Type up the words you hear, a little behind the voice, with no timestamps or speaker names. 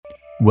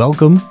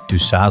Welcome to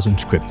SaaS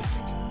Unscripted,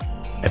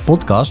 a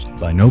podcast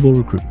by Noble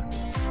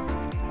Recruitment.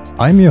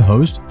 I'm your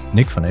host,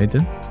 Nick van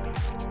Eten,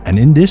 and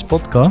in this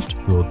podcast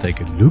we will take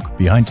a look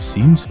behind the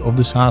scenes of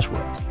the SaaS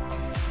world.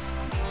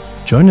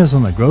 Join us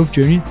on a growth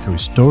journey through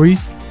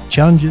stories,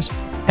 challenges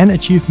and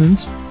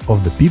achievements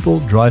of the people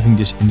driving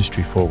this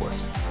industry forward.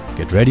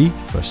 Get ready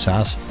for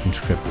SaaS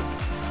Unscripted.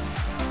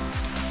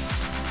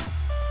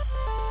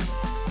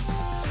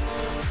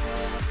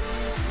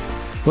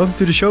 Welcome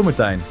to the show,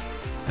 Martijn.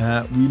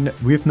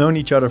 We've known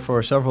each other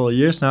for several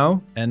years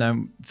now, and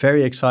I'm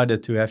very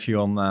excited to have you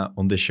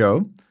on this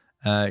show.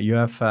 You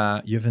have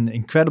an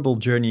incredible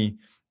journey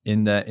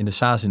in the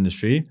SaaS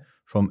industry,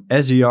 from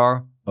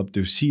SDR up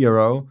to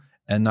CRO,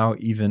 and now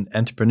even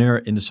entrepreneur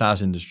in the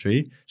SaaS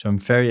industry. So I'm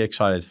very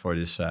excited for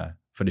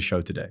the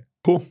show today.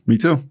 Cool, me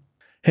too.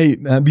 Hey,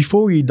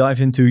 before we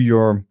dive into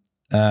your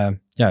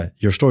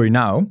story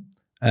now,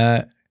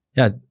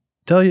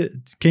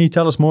 can you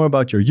tell us more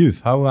about your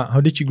youth? How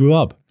did you grow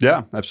up?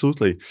 Yeah,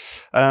 absolutely.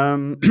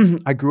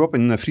 I grew up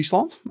in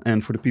Friesland.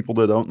 And for the people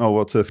that don't know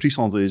what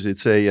Friesland is,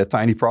 it's a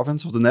tiny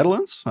province of the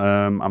Netherlands.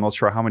 I'm not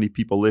sure how many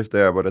people live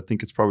there, but I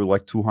think it's probably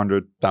like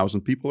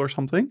 200,000 people or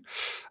something.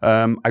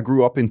 I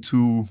grew up in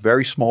two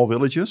very small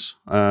villages.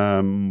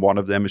 One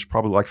of them is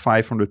probably like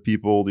 500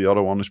 people. The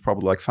other one is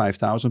probably like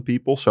 5,000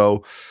 people.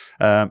 So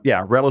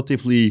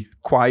relatively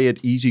quiet,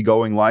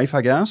 easygoing life,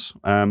 I guess.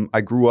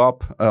 I grew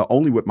up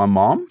only with my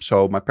mom.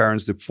 So my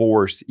parents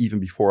divorced even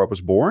before I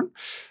was born.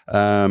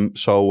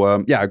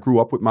 I grew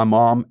up with my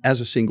mom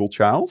as a single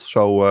child.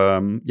 So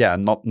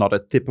not a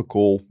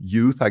typical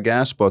youth, I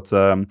guess, but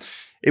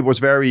it was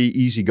very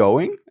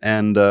easygoing.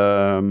 And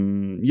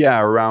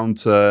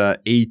around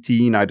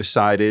 18, I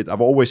decided I've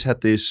always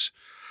had this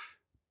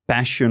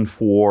passion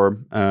for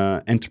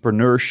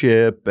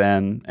entrepreneurship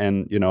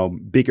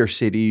and bigger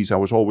cities. I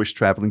was always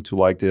traveling to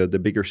like the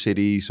bigger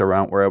cities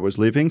around where I was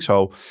living.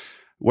 So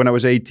when I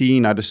was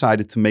 18, I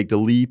decided to make the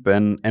leap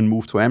and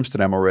move to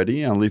Amsterdam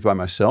already and live by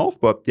myself.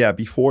 But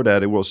before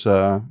that, it was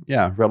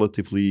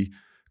relatively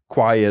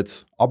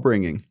quiet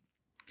upbringing.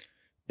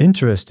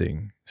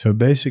 Interesting. So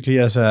basically,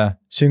 as a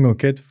single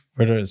kid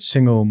with a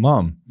single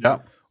mom. Yeah.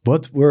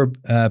 What were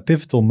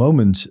pivotal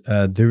moments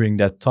during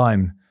that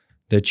time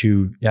that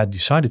you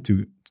decided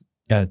to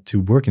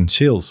work in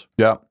sales?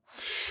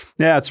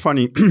 Yeah, it's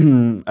funny.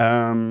 When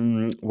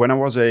I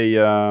was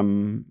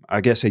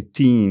a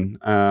teen,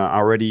 I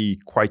already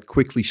quite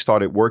quickly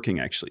started working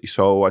actually.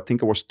 So I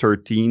think I was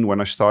 13 when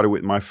I started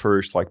with my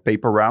first like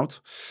paper route.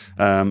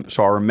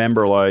 So I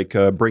remember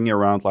bringing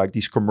around like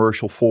these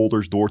commercial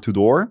folders door to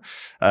door.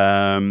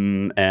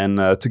 And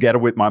together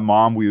with my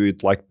mom, we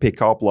would like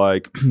pick up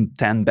like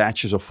 10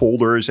 batches of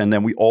folders, and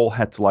then we all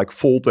had to like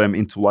fold them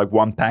into like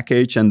one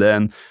package, and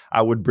then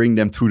I would bring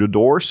them through the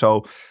door.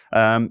 So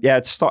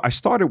I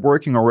started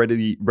working already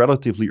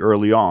relatively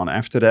early on.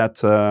 After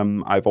that,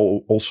 I've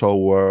also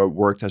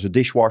worked as a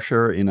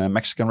dishwasher in a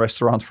Mexican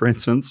restaurant, for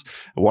instance.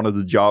 One of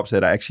the jobs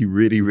that I actually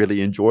really,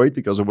 really enjoyed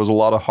because it was a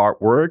lot of hard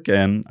work,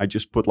 and I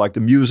just put like the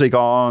music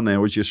on, and it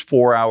was just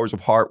 4 hours of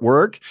hard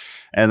work.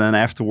 And then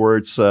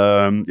afterwards,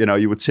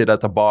 you would sit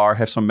at the bar,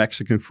 have some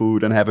Mexican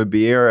food and have a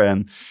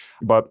beer.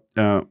 But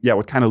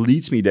what kind of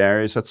leads me there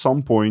is at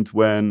some point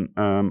when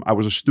I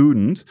was a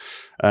student,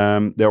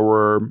 in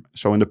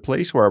the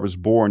place where I was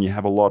born, you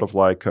have a lot of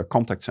like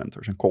contact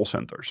centers and call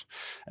centers.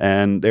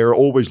 And they're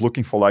always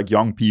looking for like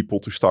young people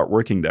to start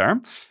working there.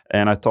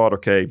 And I thought,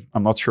 okay,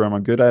 I'm not sure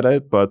I'm good at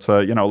it, but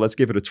let's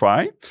give it a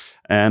try.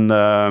 And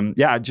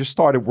I just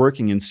started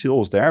working in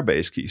sales there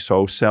basically.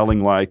 So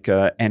selling like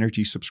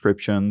energy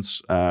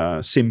subscriptions,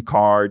 SIM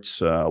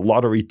cards,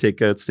 lottery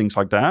tickets, things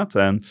like that.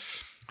 And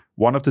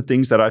one of the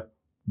things that I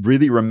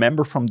really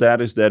remember from that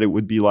is that it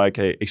would be like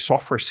a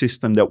software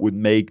system that would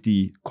make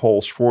the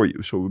calls for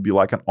you. So it would be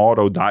like an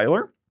auto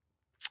dialer.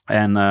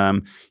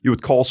 And you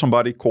would call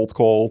somebody, cold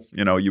call,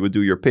 you would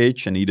do your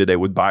pitch, and either they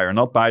would buy or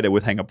not buy, they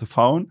would hang up the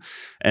phone.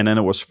 And then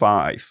it was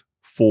 5,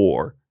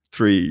 4,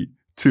 3,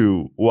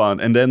 2, 1.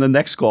 And then the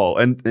next call.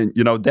 And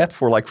that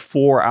for like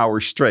 4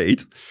 hours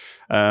straight.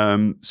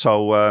 That's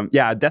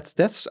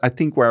I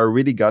think where I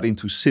really got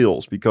into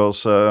sales,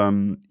 because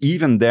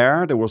even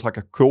there was like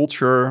a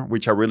culture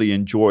which I really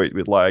enjoyed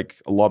with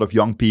like a lot of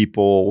young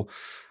people,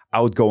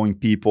 outgoing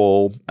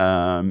people.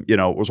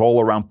 It was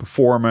all around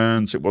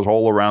performance. It was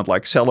all around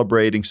like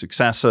celebrating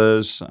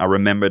successes. I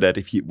remember that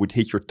if you would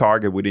hit your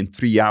target within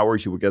 3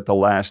 hours, you would get the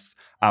last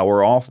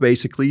hour off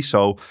basically.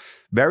 So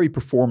very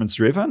performance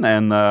driven.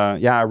 And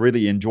I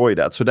really enjoyed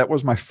that. So that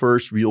was my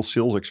first real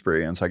sales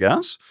experience, I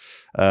guess.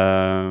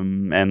 That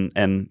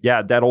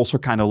also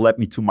kind of led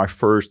me to my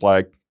first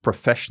like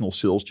professional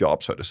sales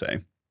job, so to say.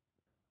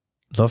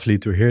 Lovely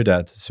to hear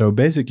that. So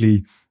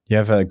basically, you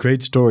have a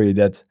great story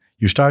that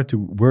you started to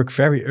work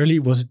very early.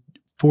 Was it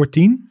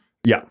 14?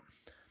 Yeah.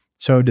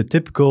 So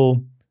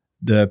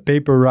the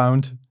paper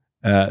round,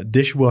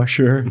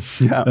 dishwasher,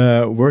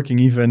 working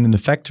even in the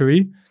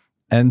factory.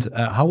 And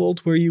how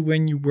old were you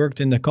when you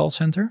worked in the call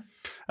center?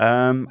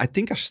 I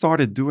think I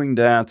started doing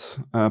that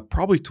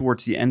probably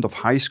towards the end of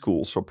high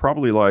school. So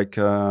probably like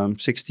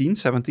 16,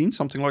 17,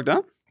 something like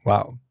that.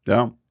 Wow.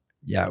 Yeah.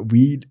 Yeah,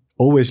 we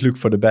always look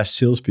for the best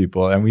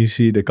salespeople, and we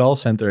see the call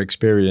center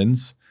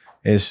experience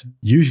is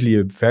usually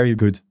a very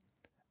good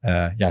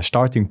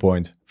starting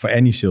point for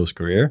any sales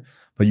career.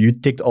 But you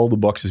ticked all the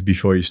boxes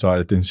before you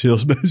started in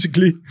sales,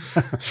 basically.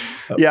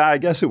 Yeah, I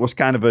guess it was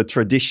kind of a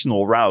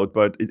traditional route,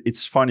 but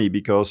it's funny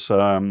because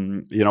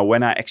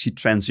when I actually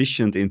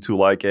transitioned into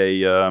like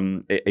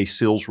a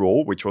sales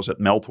role, which was at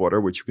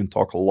Meltwater, which we can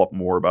talk a lot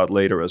more about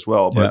later as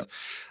well. But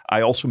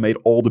I also made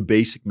all the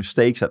basic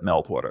mistakes at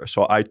Meltwater.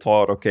 So I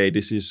thought, okay,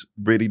 this is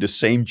really the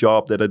same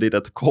job that I did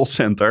at the call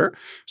center.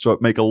 So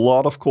I'd make a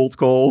lot of cold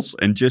calls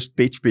and just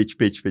pitch.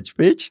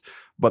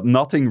 But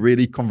nothing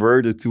really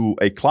converted to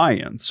a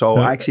client. So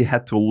I actually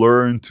had to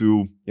learn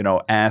to,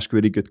 ask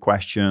really good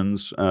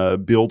questions,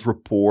 build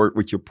rapport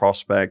with your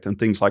prospect and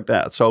things like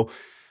that. So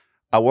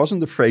I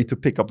wasn't afraid to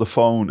pick up the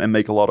phone and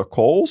make a lot of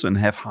calls and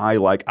have high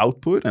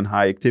output and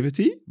high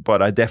activity.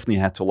 But I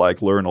definitely had to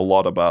learn a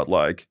lot about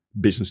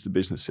business to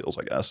business sales,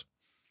 I guess.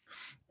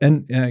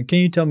 And can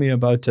you tell me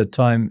about the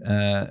time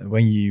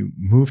when you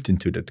moved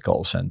into that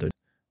call center?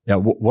 Yeah,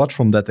 what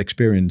from that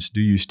experience do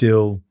you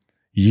still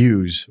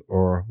use,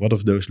 or what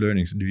of those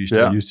learnings do you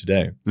still use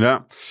today?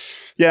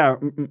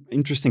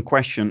 Interesting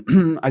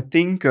question. I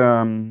think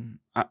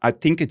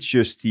it's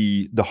just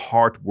the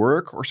hard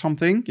work or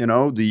something,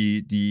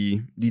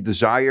 the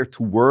desire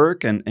to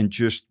work and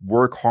just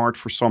work hard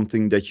for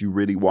something that you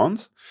really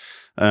want.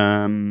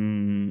 I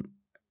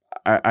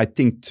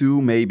think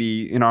too,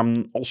 maybe,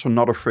 I'm also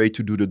not afraid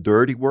to do the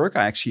dirty work.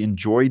 I actually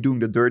enjoy doing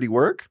the dirty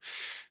work.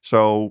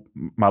 So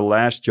my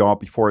last job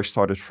before I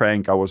started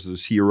Frank, I was the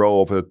CRO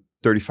of a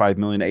 35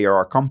 million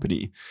ARR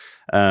company.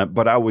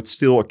 But I would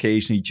still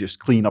occasionally just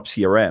clean up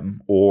CRM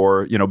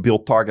or,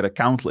 build target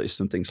account lists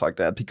and things like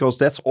that, because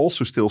that's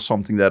also still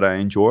something that I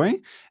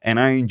enjoy. And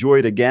I enjoy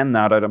it again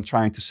now that I'm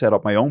trying to set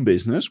up my own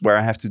business, where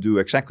I have to do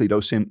exactly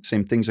those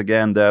same things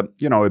again that,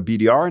 a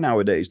BDR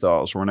nowadays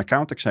does or an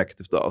account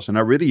executive does. And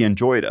I really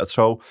enjoy that.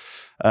 So,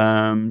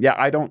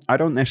 I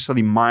don't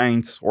necessarily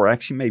mind, or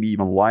actually maybe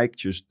even like,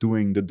 just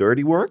doing the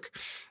dirty work.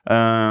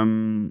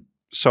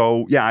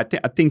 So I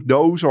think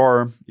those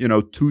are,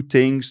 two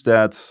things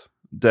that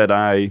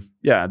I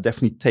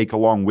definitely take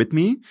along with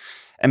me.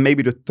 And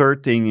maybe the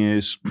third thing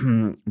is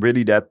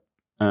really that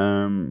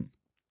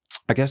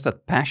I guess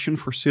that passion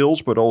for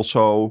sales, but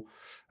also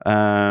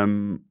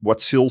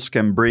what sales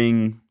can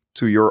bring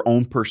to your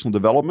own personal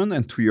development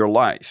and to your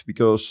life.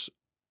 Because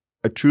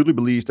I truly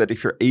believe that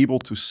if you're able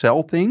to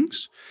sell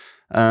things,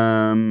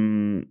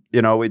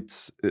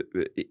 it's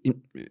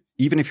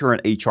even if you're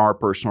an HR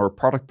person or a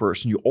product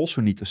person, you also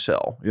need to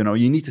sell.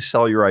 You need to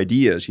sell your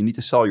ideas, you need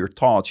to sell your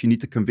thoughts, you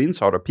need to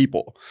convince other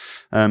people.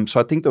 So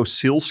I think those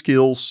sales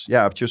skills,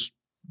 I've just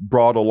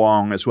brought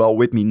along as well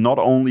with me, not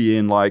only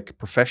in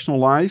professional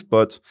life,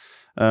 but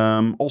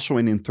also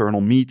in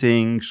internal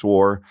meetings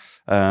or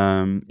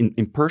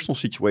in personal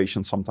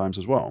situations sometimes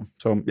as well.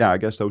 So I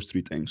guess those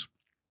three things.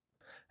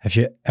 Have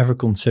you ever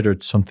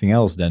considered something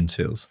else than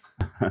sales?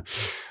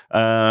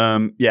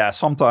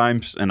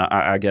 Sometimes, and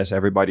I guess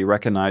everybody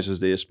recognizes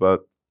this,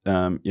 but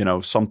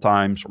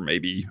sometimes, or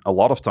maybe a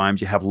lot of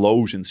times, you have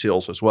lows in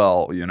sales as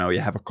well. You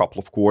have a couple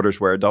of quarters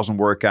where it doesn't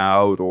work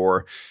out,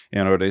 or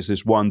there's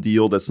this one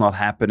deal that's not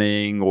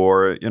happening,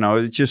 or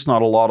it's just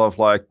not a lot of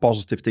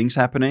positive things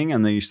happening,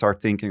 and then you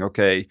start thinking,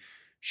 okay,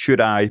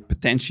 should I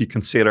potentially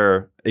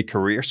consider a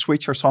career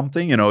switch or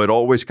something? It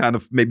always kind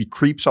of maybe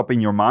creeps up in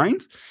your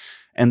mind.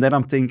 And then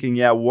I'm thinking,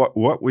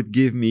 what would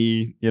give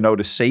me,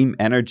 the same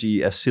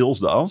energy as sales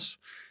does?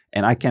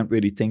 And I can't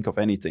really think of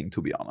anything,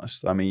 to be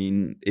honest. I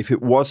mean, if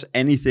it was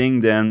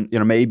anything, then,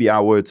 maybe I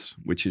would,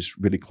 which is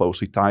really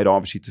closely tied,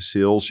 obviously, to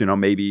sales,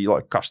 maybe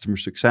customer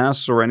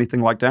success or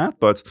anything like that.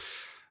 But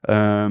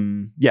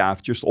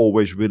I've just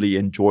always really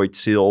enjoyed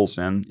sales.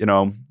 And,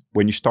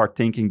 when you start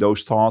thinking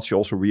those thoughts, you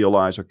also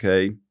realize,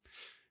 okay,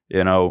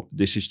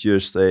 this is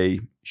just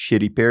a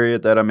shitty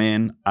period that I'm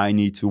in. I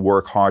need to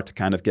work hard to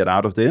kind of get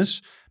out of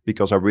this,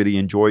 because I really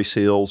enjoy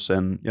sales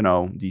and,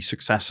 the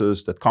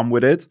successes that come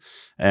with it.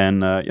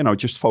 And,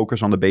 just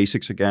focus on the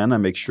basics again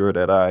and make sure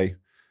that I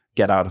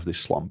get out of this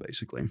slump,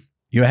 basically.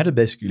 You had it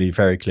basically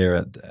very clear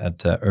at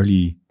the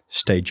early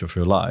stage of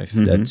your life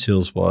that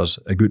sales was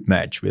a good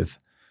match with,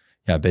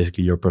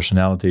 basically your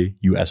personality,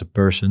 you as a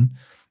person.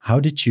 How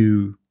did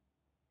you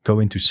go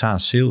into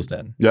SaaS sales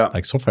then?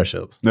 Like software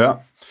sales?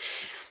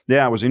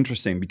 Yeah, it was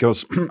interesting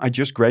because I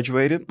just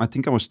graduated. I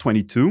think I was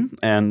 22,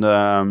 and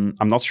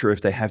I'm not sure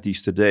if they have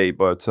these today,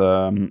 but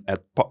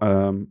at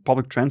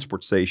public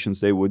transport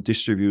stations, they would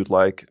distribute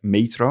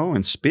Metro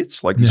and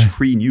Spits, these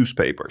free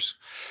newspapers.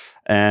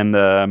 And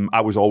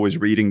I was always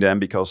reading them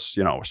because,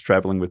 I was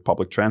traveling with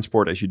public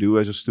transport, as you do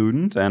as a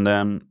student. And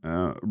then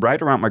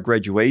right around my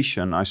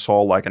graduation, I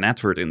saw an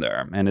advert in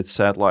there, and it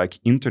said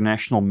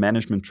International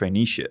Management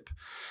Traineeship.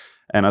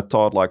 And I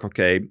thought like,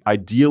 okay,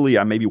 ideally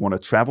I maybe want to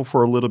travel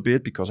for a little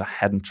bit because I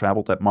hadn't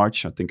traveled that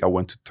much. I think I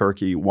went to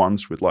Turkey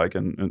once with like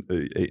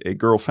a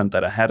girlfriend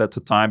that I had at the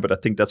time, but I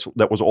think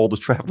that was all the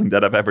traveling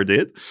that I've ever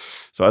did.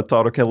 So I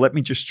thought, okay, let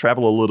me just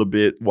travel a little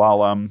bit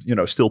while I'm,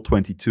 still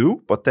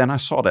 22. But then I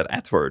saw that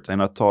advert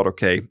and I thought,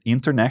 okay,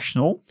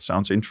 international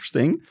sounds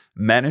interesting.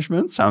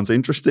 Management sounds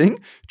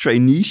interesting.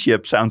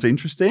 Traineeship sounds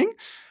interesting.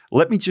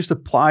 Let me just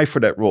apply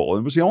for that role.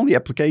 It was the only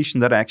application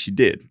that I actually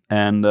did.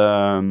 And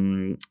I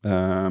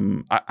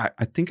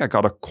think I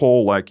got a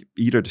call like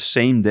either the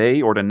same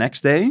day or the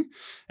next day.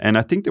 And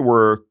I think they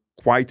were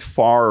quite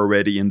far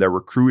already in their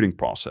recruiting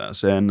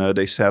process. And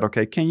they said,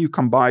 okay, can you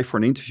come by for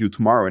an interview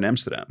tomorrow in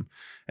Amsterdam?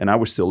 And I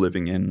was still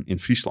living in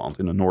Friesland,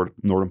 in the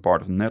northern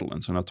part of the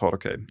Netherlands. And I thought,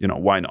 okay,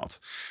 why not?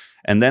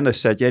 And then they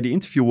said, yeah, the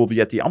interview will be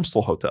at the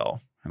Amstel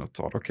Hotel. And I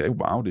thought, okay,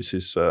 wow, this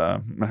is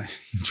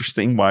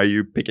interesting. Why are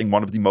you picking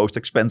one of the most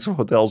expensive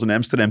hotels in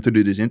Amsterdam to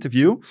do this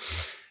interview?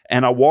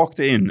 And I walked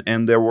in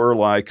and there were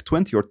like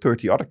 20 or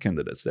 30 other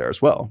candidates there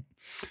as well.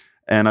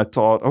 And I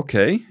thought,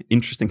 okay,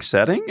 interesting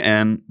setting.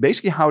 And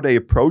basically how they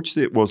approached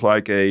it was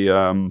like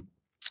a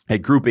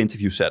group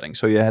interview setting.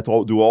 So you had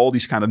to do all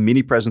these kind of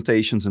mini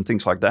presentations and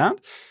things like that.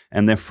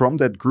 And then from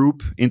that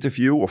group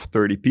interview of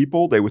 30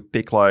 people, they would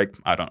pick like,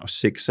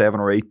 6, 7,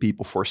 or 8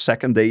 people for a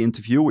second day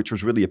interview, which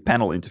was really a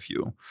panel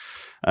interview.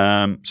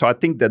 So I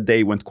think that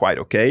day went quite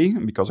okay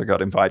because I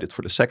got invited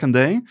for the second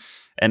day.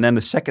 And then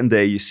the second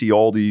day, you see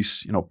all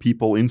these,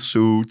 people in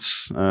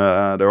suits.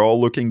 They're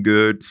all looking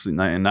good,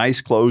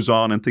 nice clothes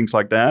on and things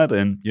like that.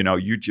 And,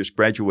 you just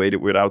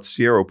graduated without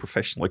 0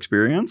 professional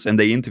experience and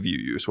they interview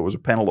you. So it was a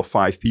panel of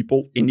 5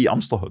 people in the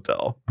Amstel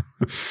Hotel.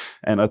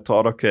 And I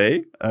thought,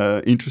 okay,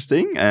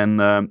 interesting. And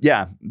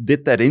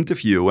did that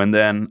interview. And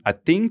then I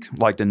think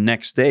like the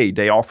next day,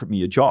 they offered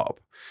me a job.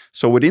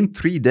 So within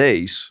 3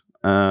 days,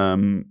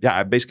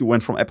 I basically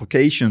went from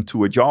application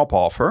to a job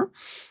offer.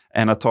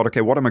 And I thought,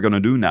 okay, what am I going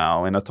to do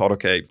now? And I thought,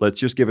 okay, let's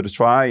just give it a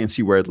try and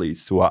see where it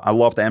leads to. I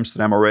loved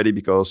Amsterdam already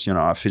because,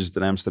 I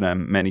visited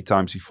Amsterdam many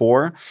times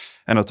before.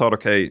 And I thought,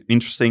 okay,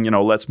 interesting,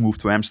 let's move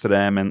to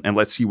Amsterdam and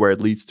let's see where it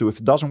leads to. If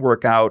it doesn't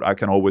work out, I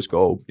can always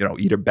go,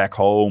 either back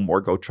home or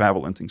go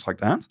travel and things like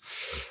that.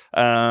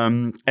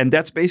 And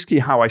that's basically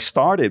how I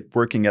started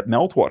working at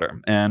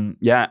Meltwater. And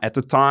at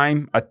the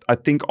time, I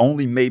think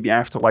only maybe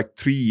after like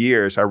 3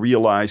 years, I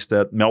realized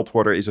that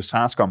Meltwater is a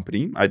SaaS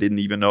company. I didn't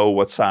even know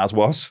what SaaS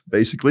was,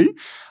 basically.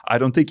 I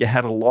don't think you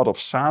had a lot of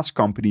SaaS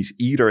companies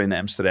either in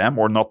Amsterdam,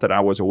 or not that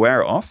I was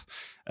aware of.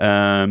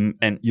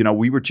 And,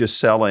 we were just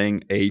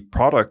selling a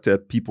product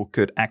that people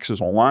could access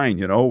online,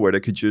 where they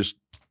could just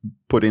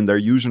put in their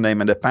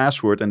username and their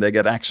password and they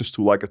get access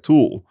to like a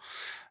tool.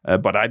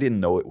 But I didn't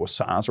know it was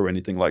SaaS or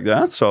anything like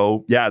that.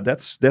 So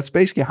that's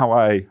basically how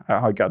I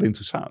got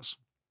into SaaS.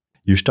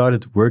 You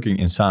started working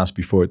in SaaS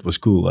before it was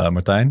cool,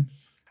 Martijn?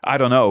 I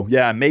don't know.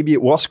 Yeah, maybe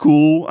it was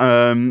cool.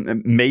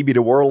 Maybe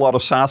there were a lot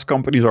of SaaS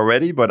companies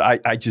already, but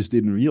I just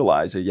didn't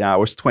realize it. Yeah, I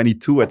was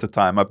 22 at the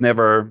time. I've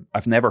never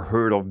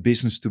heard of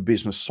business to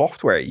business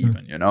software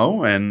even,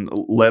 and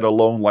let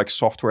alone like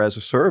software as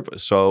a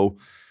service. So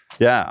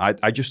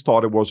I just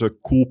thought it was a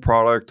cool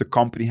product. The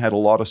company had a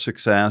lot of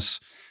success.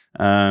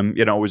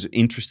 It was an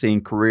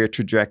interesting career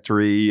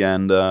trajectory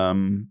and more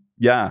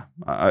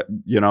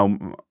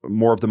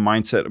of the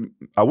mindset.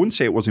 I wouldn't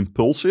say it was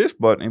impulsive,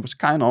 but it was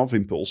kind of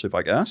impulsive,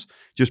 I guess.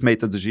 Just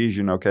made the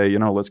decision, okay,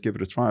 let's give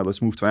it a try.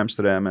 Let's move to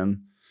Amsterdam and,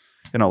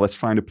 let's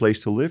find a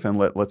place to live and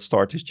let's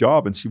start this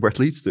job and see where it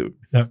leads to.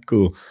 Yeah,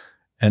 cool.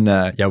 And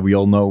we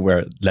all know where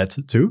it led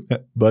to.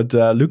 But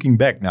looking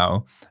back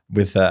now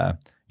with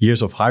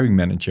years of hiring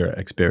manager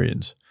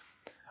experience,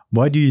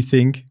 why do you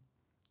think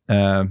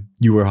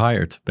you were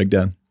hired back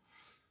then?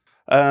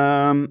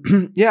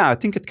 I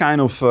think it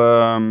kind of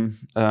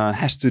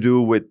has to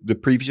do with the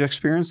previous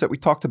experience that we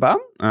talked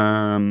about.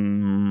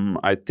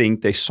 I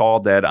think they saw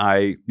that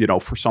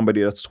for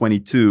somebody that's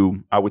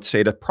 22, I would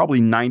say that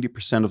probably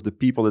 90% of the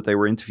people that they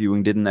were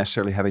interviewing didn't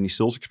necessarily have any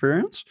sales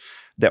experience.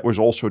 That was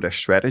also their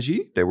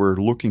strategy. They were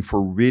looking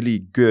for really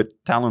good,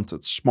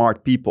 talented,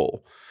 smart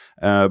people.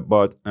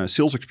 But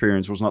sales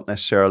experience was not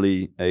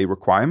necessarily a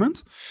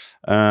requirement.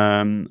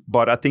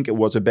 But I think it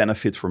was a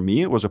benefit for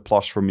me. It was a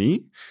plus for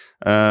me.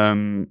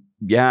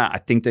 I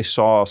think they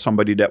saw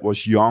somebody that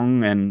was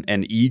young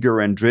and eager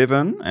and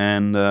driven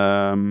and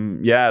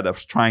that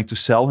was trying to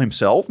sell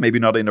himself, maybe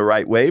not in the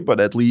right way, but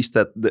at least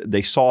that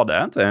they saw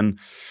that. And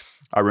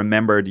I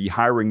remember the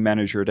hiring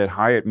manager that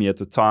hired me at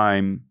the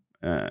time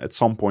at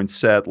some point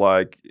said,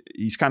 like,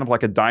 he's kind of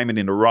like a diamond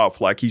in the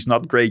rough. Like, he's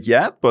not great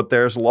yet, but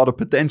there's a lot of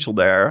potential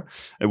there.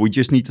 And we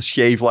just need to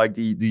shave like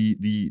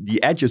the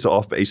edges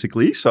off,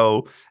 basically.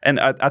 So, and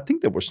I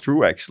think that was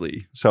true,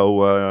 actually.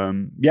 So,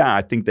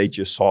 I think they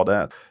just saw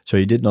that. So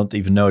you did not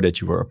even know that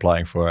you were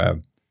applying for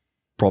a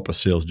proper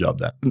sales job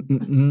then?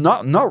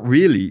 Not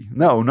really.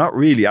 No, not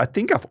really. I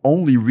think I've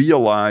only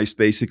realized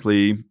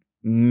basically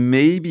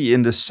maybe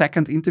in the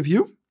second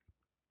interview.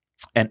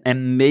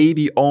 And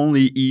maybe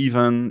only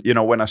even,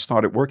 when I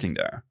started working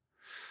there.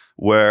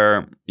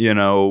 where,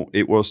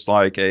 it was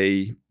like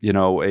a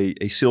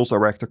sales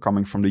director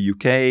coming from the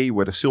UK,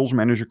 with a sales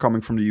manager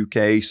coming from the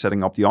UK,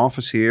 setting up the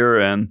office here.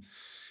 And,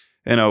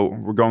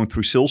 we're going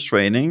through sales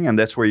training. And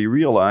that's where you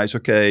realize,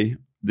 okay,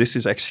 this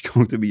is actually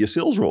going to be a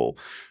sales role,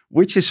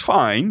 which is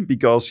fine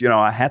because,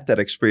 I had that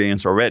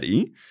experience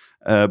already.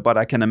 But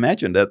I can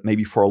imagine that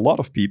maybe for a lot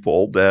of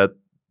people that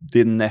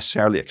didn't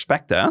necessarily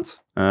expect that,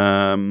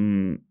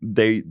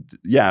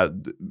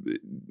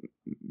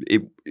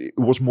 it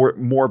was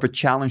more of a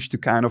challenge to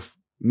kind of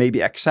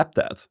maybe accept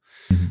that.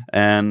 Mm-hmm.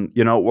 And,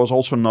 it was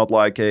also not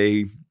like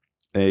a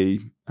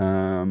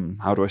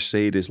how do I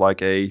say this,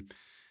 like a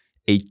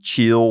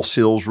chill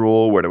sales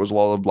role where there was a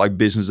lot of like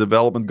business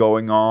development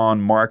going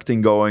on,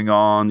 marketing going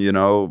on,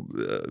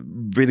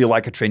 really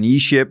like a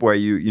traineeship where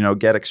you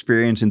get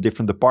experience in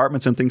different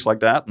departments and things like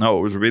that. No,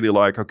 it was really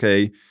like,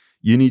 okay,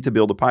 you need to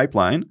build a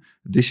pipeline.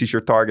 This is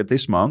your target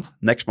this month.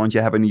 Next month,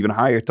 you have an even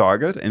higher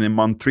target. And in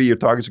month 3, your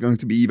target is going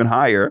to be even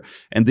higher.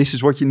 And this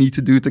is what you need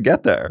to do to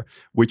get there,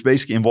 which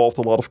basically involved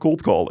a lot of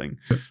cold calling.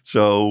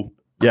 So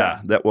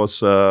yeah, that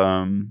was...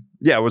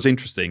 it was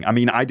interesting. I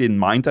mean, I didn't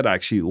mind that. I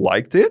actually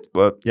liked it.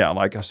 But yeah,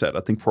 like I said, I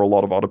think for a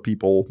lot of other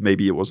people,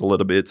 maybe it was a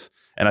little bit,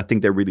 and I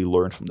think they really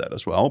learned from that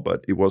as well.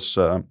 But it was,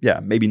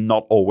 maybe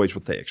not always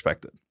what they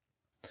expected.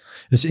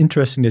 It's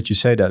interesting that you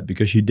say that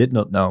because you did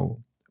not know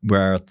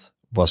where it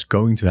was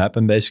going to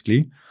happen,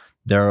 basically.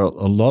 There are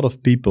a lot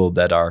of people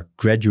that are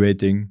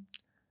graduating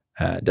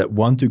that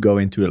want to go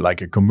into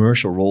like a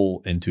commercial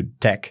role into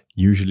tech,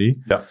 usually.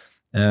 Yeah.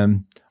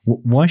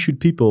 Why should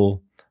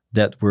people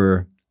that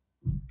were...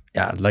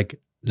 like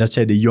let's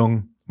say the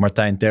young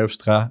Martijn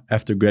Terpstra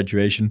after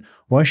graduation,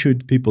 why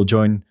should people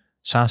join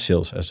SaaS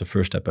sales as the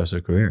first step as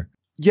their career?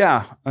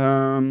 Yeah,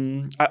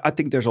 I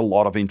think there's a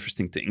lot of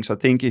interesting things. I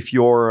think if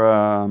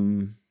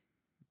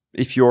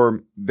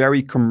you're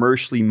very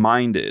commercially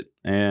minded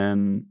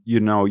and you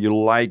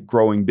like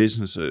growing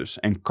businesses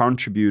and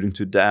contributing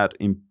to that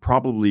in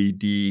probably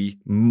the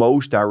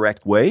most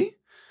direct way,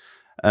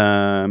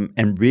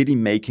 and really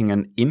making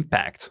an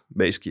impact,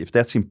 basically. If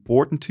that's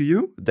important to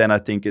you, then I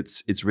think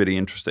it's really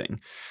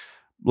interesting.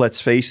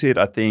 Let's face it,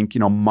 I think,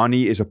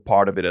 money is a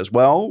part of it as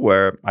well,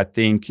 where I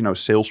think,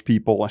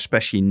 salespeople,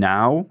 especially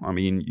now, I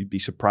mean, you'd be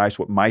surprised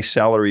what my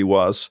salary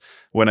was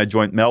when I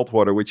joined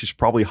Meltwater, which is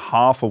probably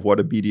half of what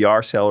a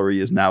BDR salary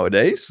is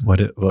nowadays.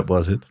 What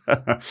was it?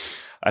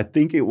 I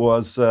think it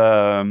was,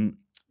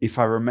 if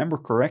I remember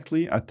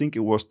correctly, I think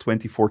it was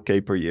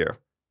 24K per year.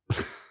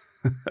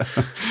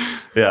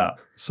 Yeah.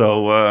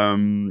 So,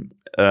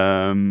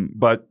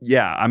 but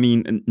yeah, I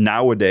mean,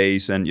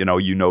 nowadays, and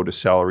the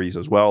salaries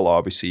as well,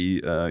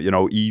 obviously,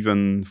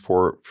 even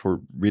for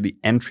really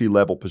entry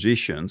level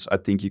positions, I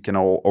think you can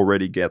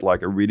already get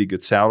like a really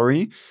good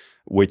salary,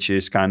 which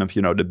is kind of,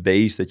 the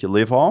base that you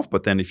live off.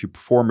 But then if you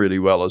perform really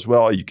well as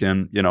well, you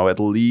can, at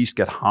least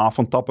get half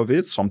on top of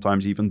it,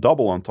 sometimes even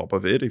double on top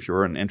of it if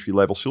you're an entry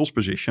level sales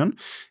position.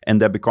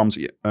 And that becomes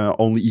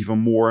only even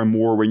more and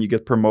more when you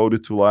get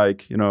promoted to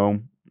like,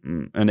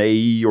 an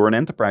AE or an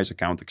enterprise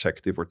account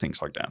executive or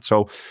things like that.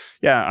 So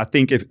yeah, I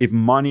think if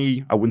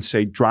money, I wouldn't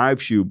say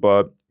drives you,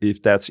 but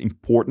if that's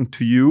important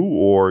to you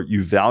or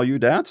you value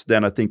that,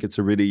 then I think it's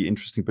a really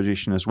interesting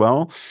position as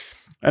well.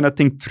 And I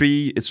think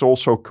 3, it's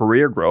also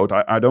career growth.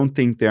 I don't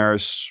think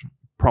there's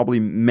probably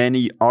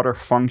many other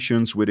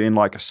functions within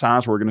like a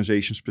SaaS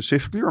organization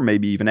specifically, or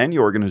maybe even any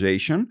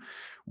organization,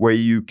 where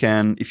you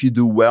can, if you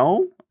do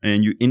well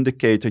and you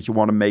indicate that you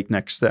want to make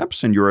next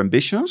steps and you're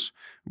ambitious,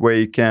 where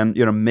you can,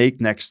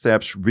 make next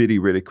steps really,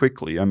 really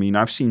quickly. I mean,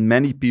 I've seen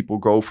many people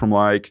go from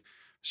like,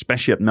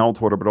 especially at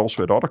Meltwater, but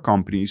also at other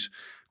companies,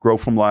 grow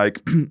from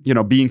like,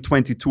 being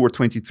 22 or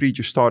 23,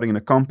 just starting in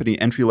a company,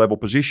 entry-level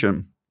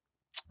position,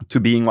 to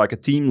being like a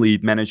team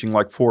lead, managing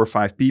like 4 or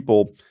 5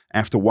 people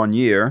after 1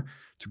 year,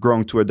 to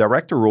growing to a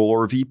director role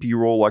or a VP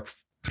role like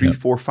 3,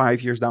 4,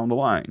 5 years down the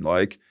line.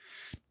 Like,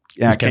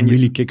 yeah, can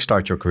really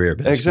kickstart your career,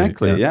 basically.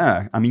 Exactly,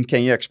 yeah. I mean,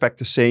 can you expect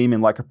the same in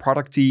like a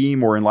product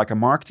team or in like a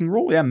marketing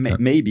role? Yeah,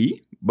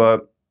 maybe.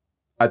 But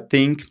I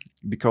think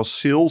because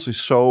sales is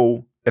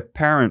so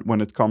apparent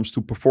when it comes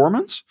to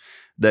performance,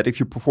 that if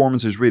your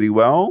performance is really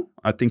well,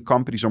 I think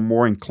companies are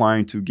more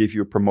inclined to give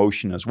you a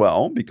promotion as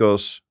well,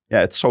 because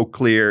it's so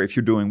clear if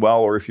you're doing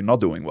well or if you're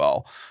not doing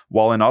well.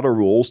 While in other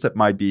roles, that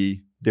might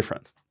be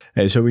different.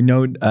 Hey, so we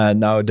know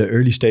now the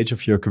early stage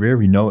of your career.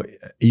 We know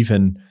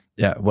even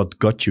what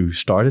got you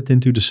started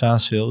into the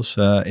SaaS sales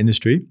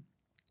industry.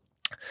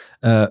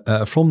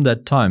 From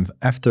that time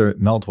after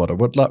Meltwater,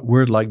 what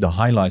were like the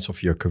highlights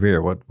of your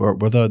career? What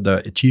are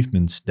the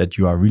achievements that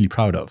you are really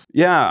proud of?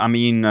 Yeah, I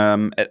mean,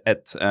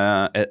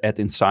 at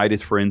Inside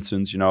It, for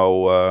instance,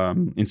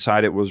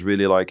 Inside It was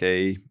really like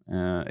a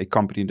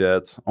company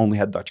that only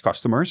had Dutch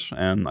customers,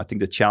 and I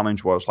think the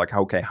challenge was like,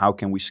 okay, how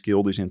can we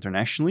scale this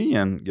internationally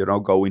and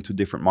go into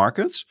different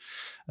markets?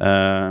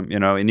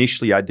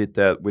 Initially I did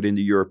that within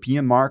the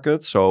European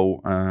market,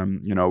 so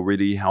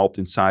really helped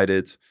Inside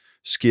It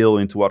scale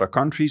into other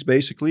countries,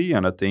 basically.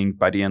 And I think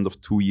by the end of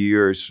 2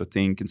 years, I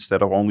think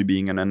instead of only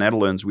being in the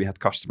Netherlands, we had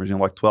customers in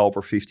like 12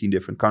 or 15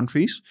 different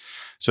countries.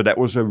 So that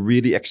was a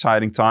really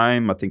exciting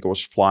time. I think I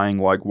was flying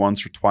like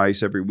once or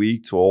twice every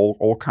week to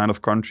all kind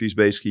of countries,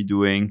 basically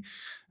doing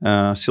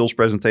sales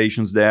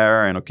presentations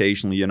there. And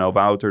occasionally,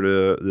 Wouter,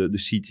 the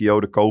CTO,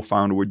 the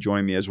co-founder, would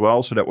join me as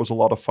well. So that was a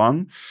lot of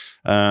fun.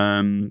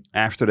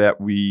 After that,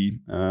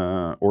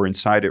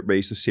 Inside it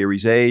raised a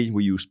Series A.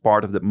 We used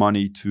part of that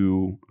money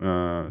to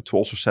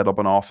also set up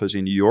an office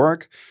in New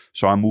York.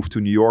 So I moved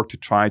to New York to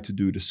try to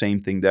do the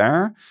same thing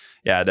there.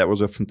 Yeah, that was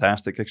a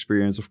fantastic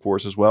experience, of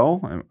course, as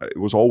well. It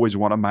was always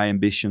one of my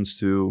ambitions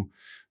to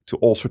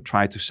also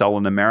try to sell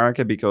in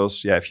America,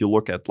 because if you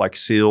look at like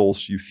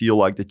sales, you feel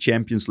like the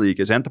Champions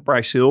League is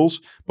enterprise sales,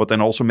 but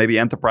then also maybe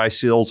enterprise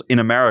sales in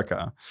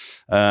America.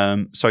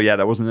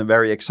 That was a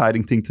very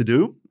exciting thing to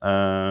do.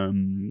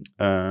 Then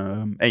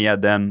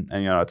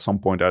at some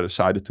point I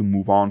decided to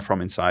move on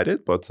from Inside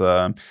It. But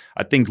I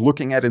think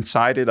looking at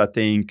Inside It, I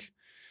think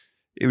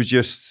it was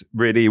just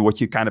really what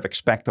you kind of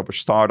expect of a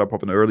startup,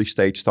 of an early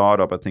stage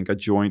startup. I think I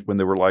joined when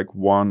they were like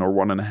 1 or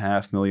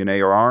 1.5 million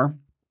ARR.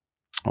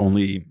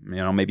 Only,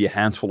 maybe a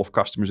handful of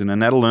customers in the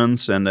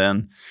Netherlands. And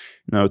then,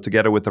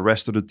 together with the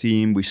rest of the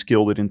team, we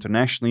scaled it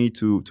internationally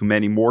to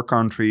many more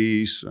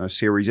countries.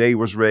 Series A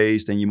was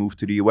raised, and you move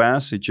to the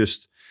US. It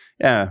just,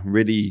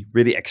 really,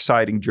 really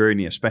exciting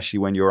journey, especially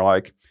when you're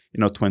like,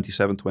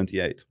 27,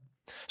 28.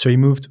 So you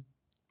moved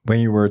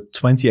when you were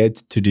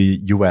 28 to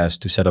the US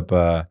to set up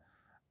a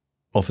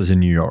office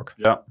in New York.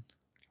 Yeah.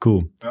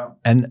 Cool. Yeah.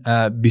 And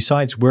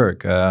besides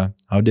work,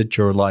 how did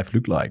your life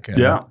look like? Did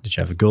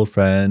you have a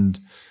girlfriend?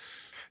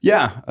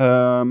 Yeah,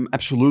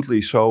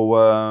 absolutely. So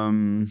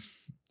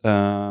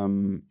I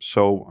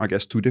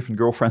guess 2 different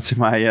girlfriends in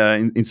my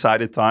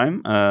Inside It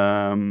time.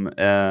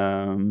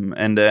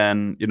 And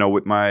then,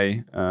 with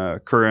my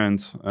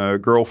current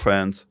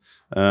girlfriend,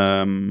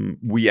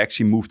 we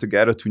actually moved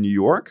together to New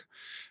York,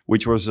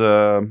 which was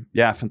a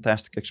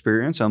fantastic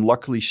experience. And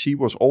luckily, she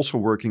was also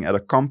working at a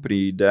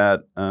company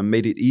that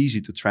made it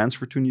easy to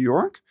transfer to New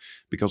York,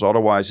 because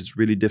otherwise it's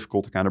really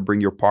difficult to kind of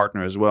bring your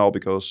partner as well,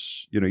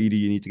 because, either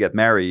you need to get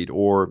married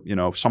or,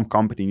 some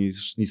company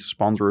needs to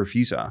sponsor a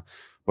visa.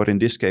 But in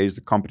this case,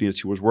 the company that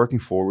she was working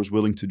for was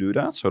willing to do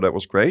that. So that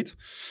was great.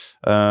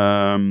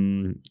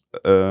 Living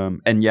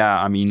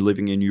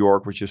in New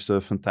York was just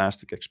a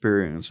fantastic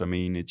experience. I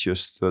mean, it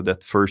just,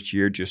 that first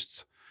year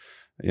just,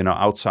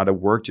 outside of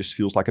work just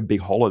feels like a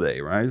big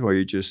holiday, right? Where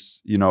you're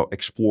just,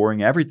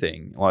 exploring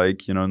everything.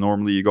 Like,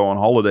 normally you go on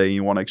holiday and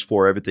you want to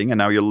explore everything. And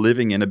now you're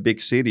living in a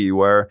big city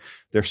where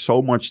there's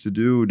so much to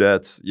do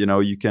that,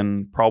 you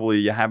can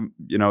probably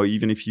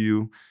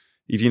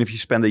even if you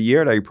spend a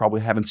year there, you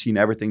probably haven't seen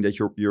everything that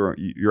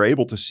you're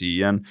able to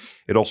see. And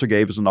it also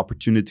gave us an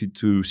opportunity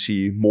to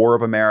see more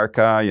of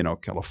America,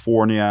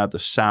 California, the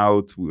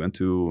South. We went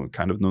to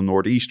kind of the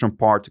northeastern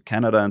part to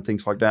Canada and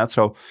things like that.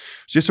 So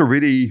it's just a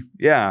really,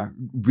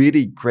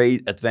 really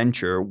great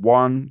adventure.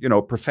 One,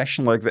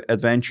 professional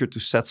adventure to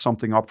set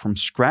something up from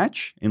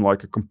scratch in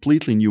like a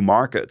completely new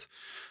market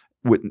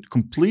with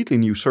completely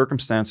new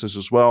circumstances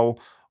as well.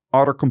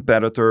 Other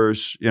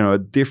competitors, a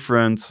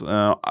different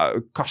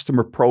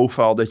customer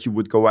profile that you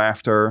would go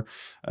after,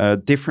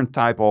 different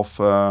type of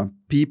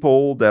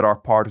people that are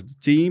part of the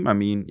team. I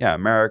mean,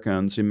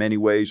 Americans in many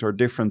ways are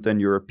different than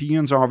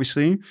Europeans,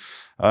 obviously.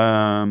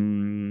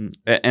 And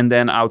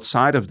then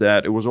outside of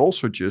that, it was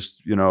also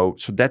just,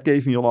 so that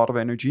gave me a lot of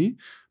energy.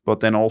 But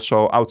then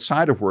also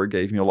outside of work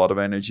gave me a lot of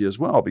energy as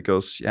well,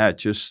 because,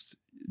 just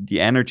the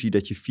energy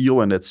that you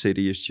feel in that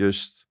city is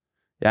just,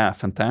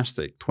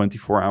 fantastic,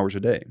 24 hours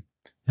a day.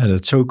 Yeah,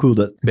 that's so cool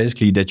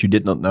that you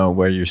did not know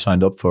where you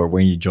signed up for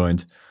when you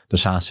joined the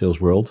SaaS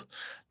sales world,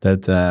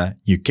 that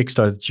you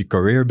kickstarted your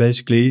career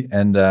basically,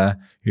 and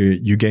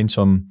you gained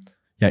some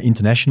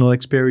international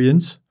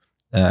experience.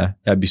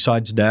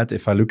 Besides that,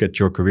 if I look at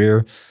your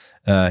career,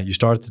 you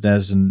started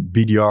as a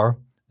BDR,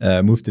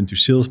 moved into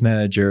sales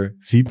manager,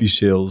 VP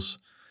sales,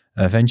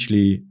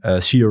 eventually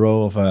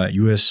CRO of a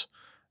US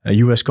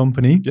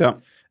company. Yeah.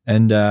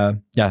 And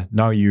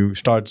now you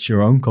started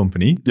your own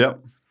company. Yeah.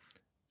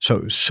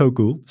 So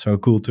cool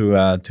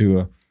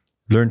to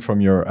learn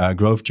from your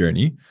growth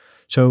journey.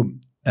 So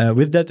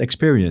with that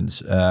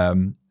experience, at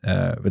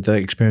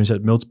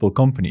multiple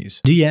companies,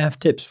 do you have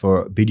tips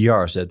for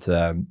BDRs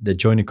that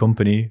join a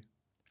company,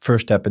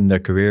 first step in their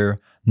career,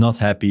 not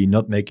happy,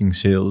 not making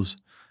sales?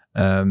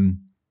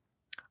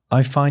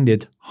 I find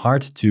it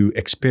hard to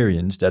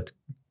experience that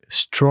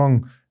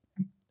strong,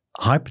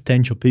 high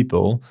potential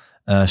people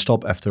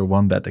stop after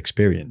one bad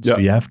experience. Yeah.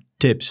 Do you have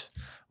tips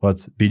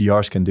what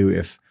BDRs can do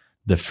if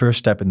the first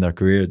step in their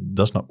career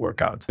does not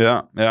work out?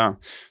 Yeah.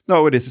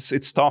 No, it is.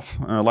 It's tough.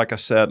 Like I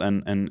said,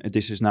 and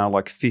this is now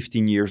like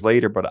 15 years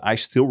later, but I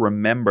still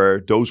remember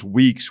those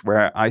weeks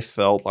where I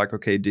felt like,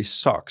 okay, this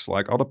sucks.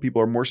 Like other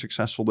people are more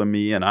successful than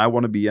me, and I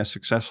want to be as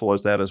successful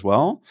as that as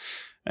well.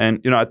 And,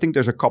 I think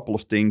there's a couple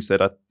of things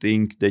that I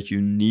think that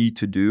you need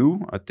to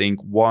do. I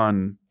think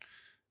one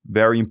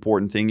very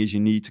important thing is you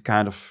need to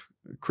kind of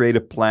create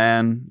a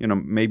plan,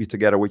 maybe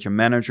together with your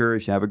manager,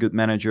 if you have a good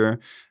manager,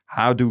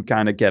 how to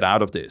kind of get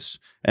out of this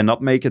and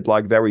not make it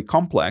like very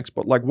complex,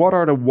 but like what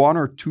are the 1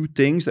 or 2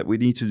 things that we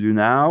need to do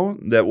now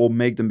that will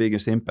make the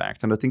biggest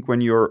impact? And I think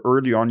when you're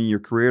early on in your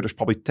career, there's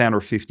probably 10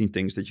 or 15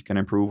 things that you can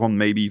improve on,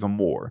 maybe even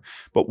more.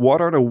 But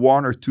what are the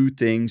 1 or 2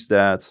 things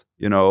that,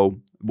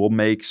 will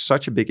make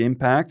such a big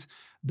impact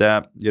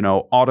that,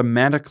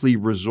 automatically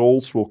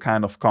results will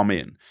kind of come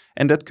in?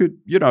 And that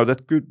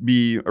could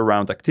be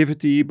around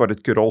activity, but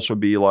it could also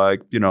be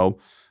like,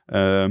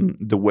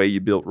 the way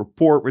you build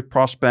rapport with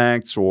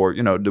prospects, or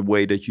the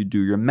way that you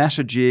do your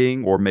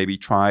messaging, or maybe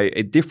try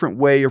a different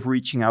way of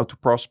reaching out to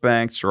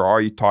prospects, or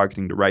are you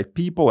targeting the right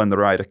people and the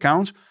right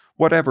accounts?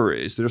 Whatever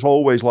it is, there's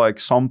always like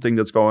something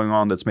that's going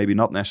on that's maybe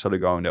not necessarily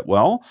going that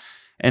well,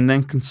 and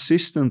then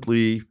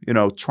consistently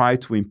try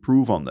to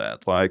improve on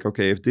that. Like,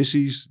 okay, if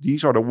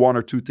these are the 1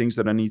 or 2 things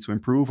that I need to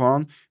improve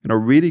on,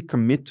 really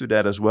commit to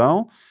that as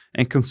well,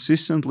 and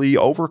consistently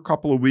over a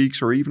couple of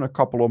weeks or even a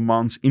couple of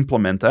months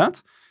implement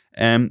that.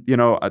 And,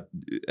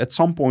 at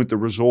some point, the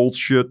results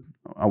should,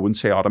 I wouldn't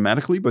say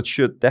automatically, but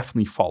should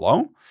definitely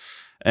follow.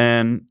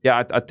 And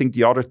yeah, I think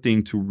the other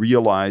thing to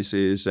realize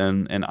is,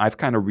 and I've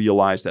kind of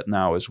realized that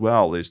now as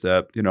well, is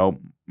that,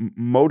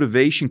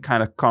 motivation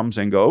kind of comes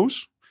and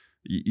goes.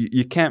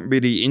 You can't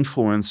really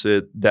influence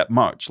it that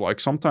much. Like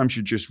sometimes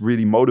you're just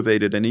really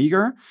motivated and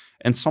eager,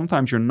 and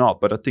sometimes you're not.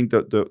 But I think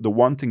that the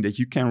one thing that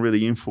you can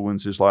really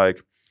influence is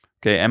like,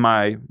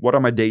 okay, what are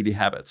my daily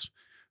habits?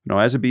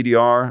 As a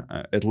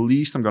BDR, at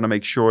least I'm going to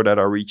make sure that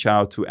I reach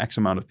out to X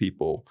amount of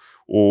people,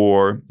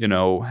 or,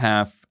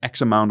 have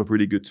X amount of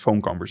really good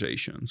phone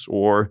conversations,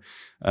 or,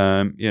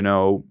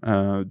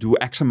 do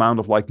X amount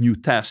of like new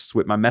tests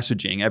with my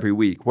messaging every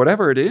week,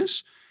 whatever it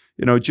is,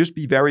 just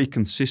be very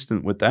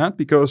consistent with that,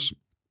 because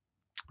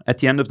at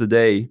the end of the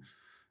day,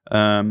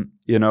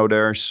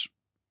 there's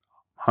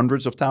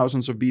hundreds of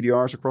thousands of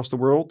BDRs across the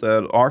world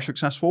that are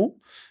successful.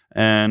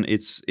 And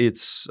it's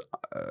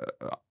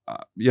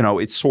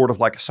sort of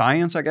like a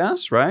science, I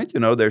guess, right?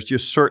 There's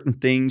just certain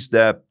things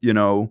that,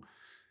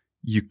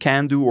 you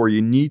can do or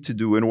you need to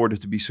do in order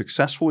to be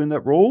successful in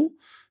that role.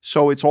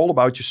 So it's all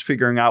about just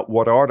figuring out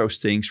what are those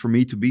things for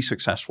me to be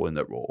successful in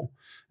that role.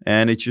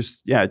 And it's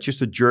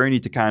just a journey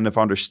to kind of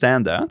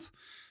understand that.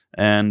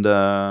 And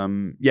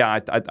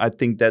I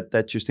think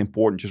that's just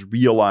important. Just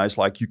realize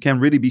like you can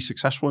really be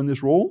successful in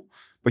this role,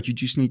 but you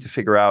just need to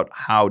figure out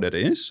how that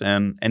is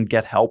and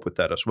get help with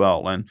that as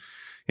well. And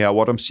yeah,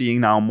 what I'm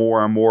seeing now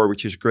more and more,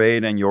 which is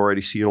great, and you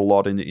already see it a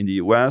lot in the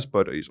US,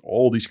 but is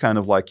all these kind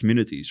of like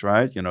communities,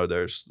 right?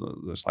 There's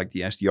like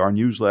the SDR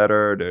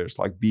newsletter, there's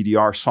like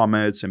BDR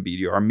summits and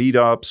BDR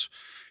meetups.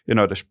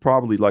 There's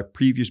probably like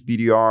previous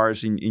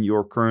BDRs in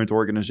your current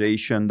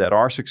organization that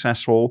are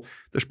successful.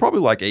 There's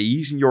probably like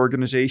AEs in your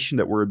organization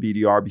that were a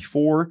BDR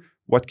before.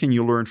 What can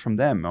you learn from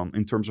them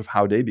in terms of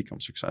how they become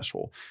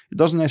successful? It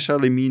doesn't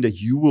necessarily mean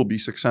that you will be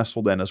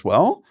successful then as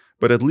well,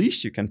 but at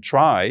least you can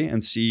try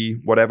and see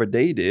whatever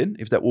they did,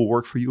 if that will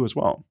work for you as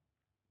well.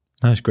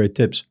 Nice, great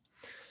tips.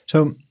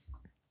 So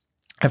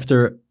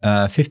after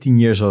 15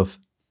 years of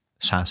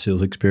SaaS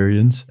sales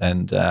experience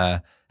and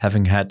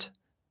having had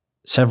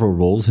several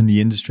roles in the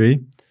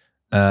industry,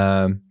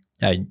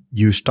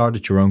 you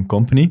started your own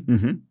company,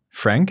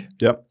 Frank.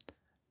 Yep.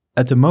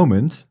 At the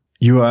moment,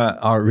 you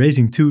are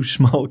raising 2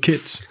 small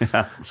kids.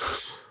 Yeah.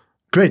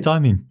 Great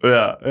timing.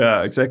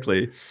 Yeah,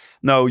 exactly.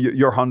 No,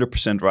 you're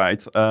 100%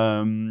 right.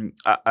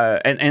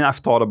 And I've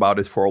thought about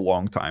it for a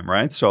long time,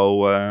 right?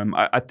 So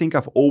I think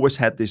I've always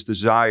had this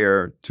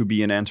desire to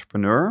be an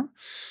entrepreneur,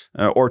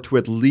 or to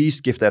at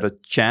least give that a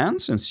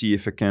chance and see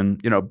if I can,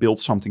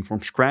 build something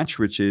from scratch,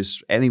 which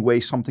is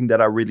anyway something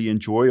that I really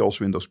enjoy.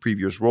 Also in those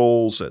previous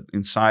roles,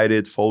 inside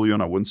it,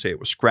 Folion, I wouldn't say it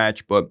was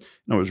scratch, but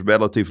it was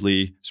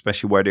relatively,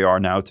 especially where they are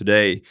now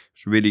today,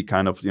 it's really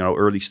kind of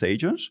early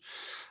stages.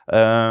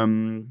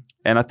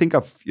 And I think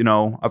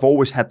I've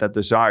always had that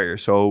desire.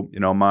 So,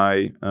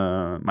 my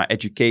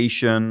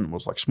education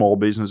was like small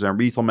business and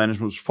retail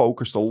management, was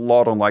focused a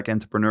lot on like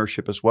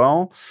entrepreneurship as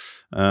well.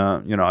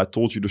 I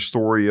told you the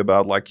story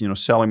about like,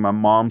 selling my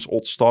mom's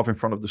old stuff in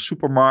front of the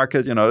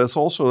supermarket. That's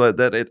also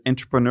that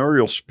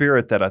entrepreneurial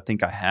spirit that I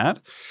think I had.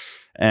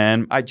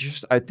 And I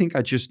think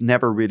I just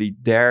never really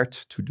dared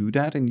to do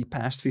that in the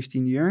past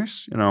 15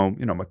 years.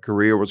 My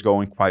career was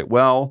going quite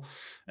well.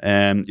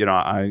 And,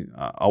 I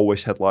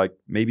always had like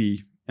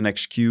maybe an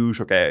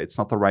excuse, okay, it's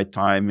not the right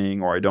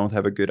timing, or I don't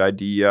have a good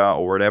idea,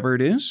 or whatever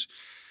it is.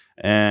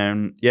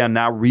 And yeah,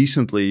 now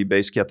recently,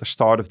 basically at the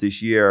start of this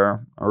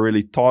year, I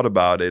really thought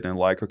about it and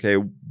like, okay,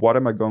 what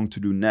am I going to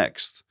do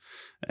next?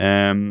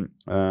 And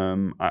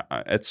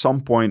at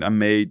some point I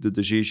made the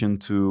decision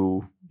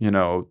to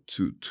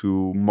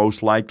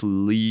most likely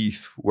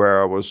leave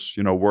where I was,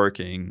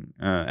 working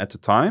at the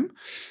time.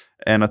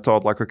 And I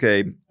thought like,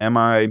 okay, am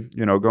I,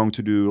 going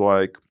to do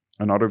like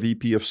another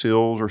VP of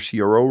sales or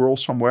CRO role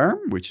somewhere,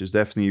 which is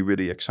definitely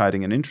really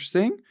exciting and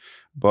interesting.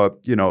 But,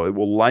 it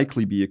will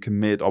likely be a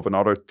commit of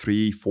another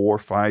 3, 4,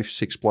 5,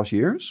 6+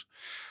 years.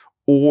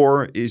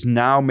 Or is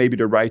now maybe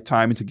the right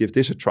time to give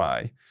this a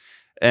try?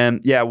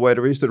 And yeah,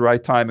 whether it's the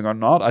right timing or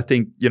not, I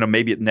think,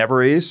 maybe it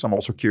never is. I'm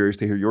also curious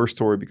to hear your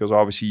story because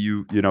obviously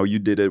you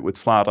did it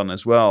with Vladan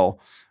as well.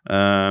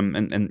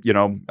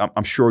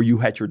 I'm sure you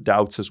had your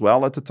doubts as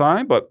well at the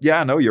time, but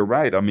yeah, no, you're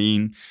right. I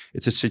mean,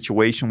 it's a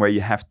situation where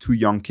you have 2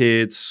 young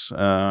kids. We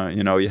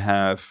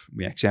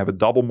actually have a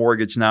double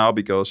mortgage now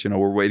because,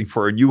 we're waiting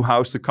for a new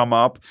house to come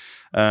up.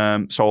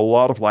 So a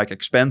lot of like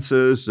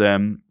expenses.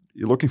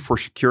 You're looking for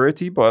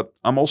security, but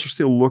I'm also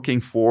still looking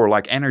for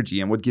like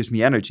energy and what gives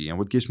me energy and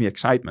what gives me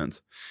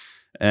excitement.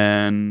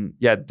 And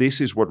yeah,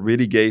 this is what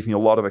really gave me a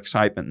lot of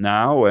excitement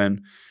now.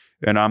 And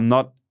I'm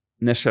not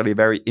necessarily a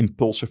very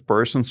impulsive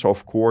person. So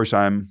of course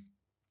I'm,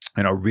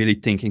 really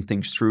thinking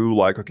things through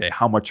like, okay,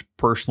 how much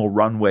personal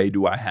runway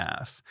do I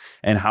have?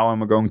 And how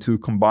am I going to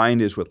combine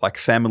this with like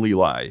family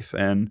life?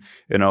 And,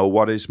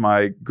 what is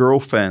my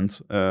girlfriend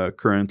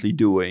currently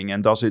doing?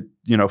 And does it,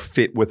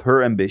 fit with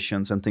her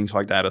ambitions and things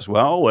like that as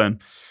well?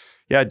 And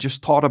yeah,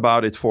 just thought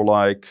about it for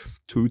like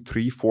 2,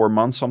 3, 4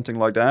 months, something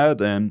like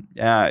that. And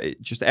yeah,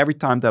 just every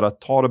time that I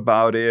thought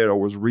about it or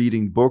was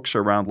reading books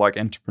around like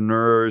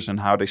entrepreneurs and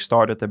how they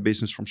started their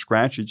business from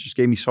scratch, it just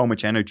gave me so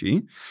much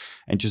energy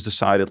and just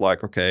decided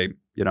like, okay,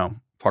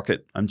 fuck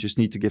it. I just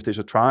need to give this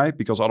a try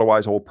because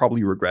otherwise I will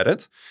probably regret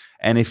it.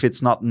 And if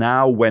it's not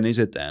now, when is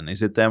it then?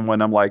 Is it then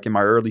when I'm like in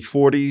my early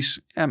 40s?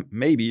 Yeah,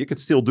 maybe you could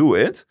still do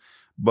it.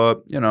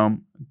 But,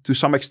 to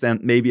some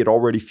extent, maybe it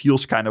already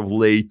feels kind of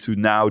late to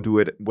now do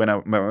it when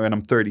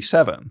I'm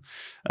 37.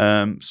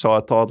 So I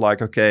thought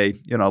like, okay,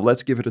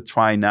 let's give it a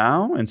try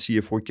now and see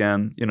if we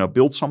can,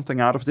 build something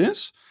out of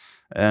this.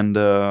 And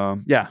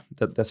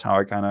that's how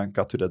I kind of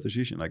got to that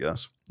decision, I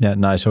guess. Yeah,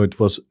 nice. So it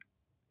was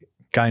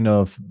kind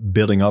of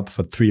building up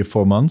for 3 or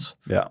 4 months.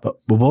 Yeah. But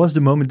what was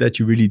the moment that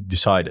you really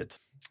decided?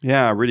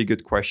 Yeah, really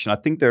good question. I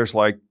think there's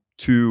like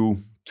two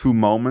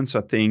moments.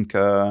 I think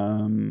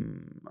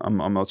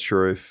I'm not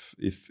sure if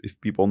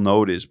people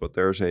know this, but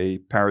there's a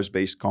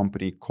Paris-based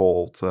company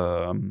called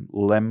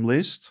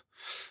Lemlist,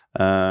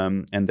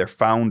 and their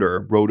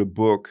founder wrote a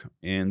book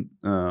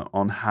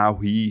on how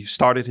he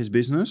started his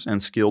business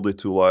and scaled it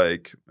to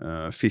like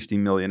 50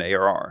 million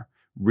ARR.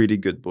 Really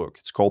good book.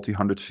 It's called the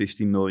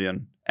 150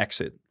 million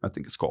exit, I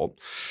think it's called.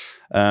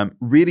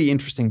 Really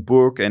interesting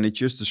book, and it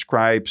just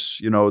describes,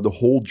 the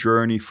whole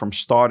journey from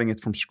starting it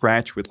from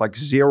scratch with like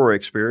 0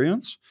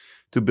 experience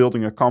to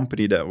building a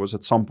company that was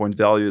at some point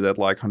valued at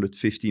like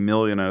 150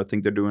 million, and I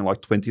think they're doing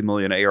like 20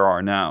 million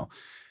ARR now.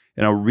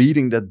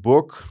 Reading that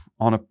book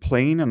on a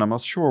plane, and I'm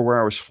not sure where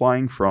I was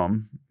flying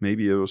from.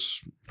 Maybe it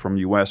was from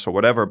US or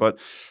whatever, but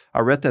I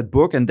read that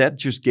book and that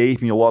just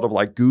gave me a lot of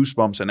like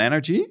goosebumps and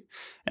energy.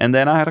 And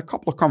then I had a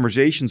couple of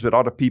conversations with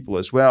other people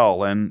as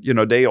well. And,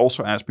 they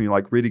also asked me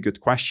like really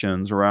good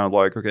questions around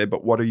like, okay,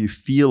 but what are you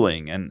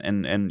feeling? And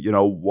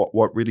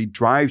what really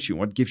drives you?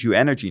 What gives you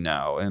energy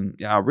now? And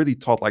yeah, I really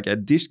thought like,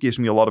 this gives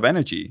me a lot of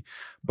energy,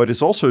 but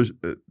it's also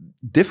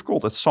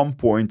difficult at some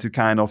point to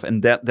kind of,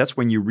 and that's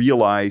when you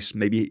realize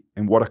maybe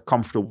in what a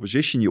comfortable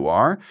position you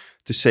are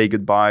to say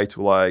goodbye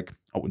to like,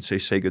 I wouldn't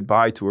say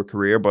goodbye to a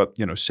career, but,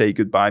 say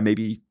goodbye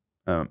maybe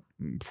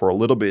for a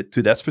little bit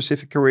to that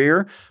specific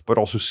career, but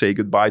also say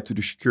goodbye to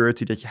the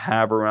security that you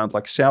have around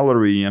like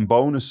salary and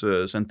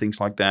bonuses and things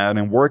like that,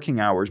 and working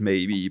hours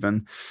maybe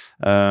even,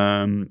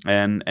 and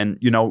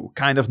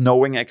kind of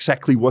knowing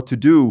exactly what to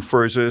do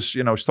versus,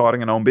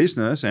 starting an own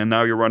business. And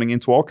now you're running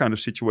into all kinds of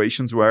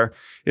situations where,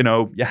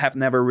 you have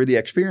never really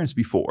experienced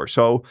before.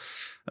 So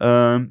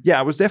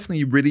it was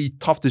definitely a really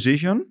tough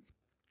decision.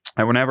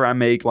 And whenever I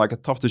make like a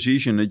tough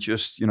decision, it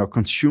just,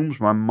 consumes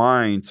my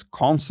mind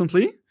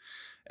constantly.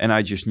 And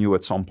I just knew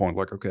at some point,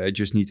 like, okay, I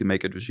just need to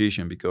make a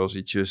decision because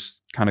it's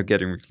just kind of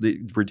getting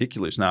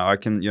ridiculous now. I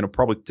can,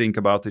 probably think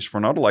about this for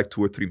another like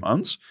 2 or 3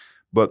 months,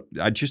 but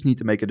I just need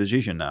to make a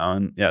decision now.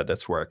 And yeah,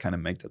 that's where I kind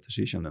of make that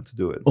decision and to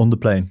do it. On the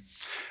plane?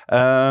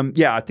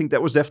 I think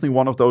that was definitely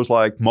one of those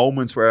like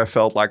moments where I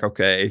felt like,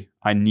 okay,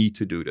 I need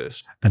to do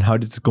this. And how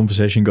did the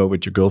conversation go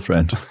with your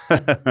girlfriend?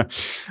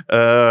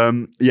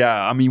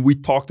 We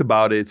talked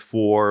about it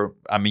for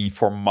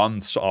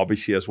months,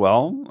 obviously, as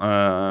well.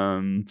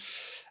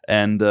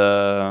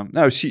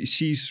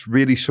 She's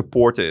really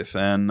supportive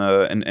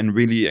and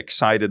really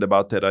excited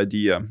about that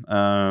idea.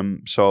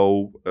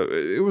 So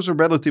it was a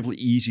relatively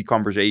easy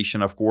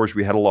conversation. Of course,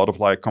 we had a lot of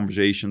like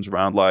conversations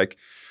around like,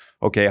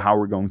 okay, how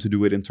we're going to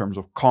do it in terms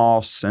of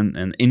costs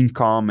and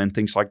income and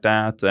things like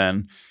that.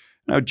 And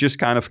just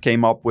kind of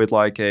came up with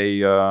like a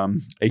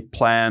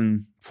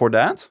plan for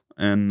that.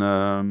 And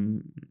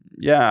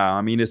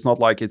it's not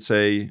like it's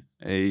a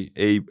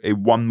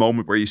one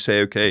moment where you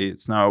say, okay,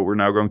 we're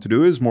now going to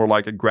do it. It's more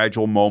like a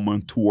gradual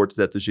moment towards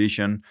that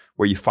decision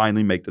where you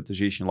finally make the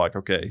decision like,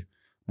 okay,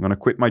 I'm going to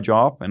quit my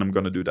job and I'm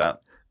going to do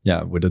that.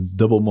 Yeah, with a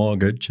double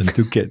mortgage and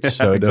 2 kids.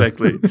 So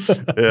exactly.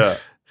 Yeah.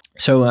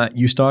 So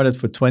you started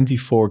for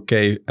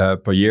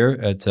 24K per year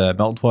at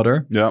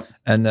Meltwater. Yeah.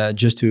 And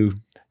just to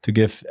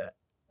give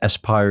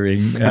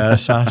aspiring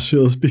SaaS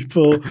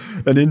salespeople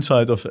an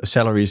insight of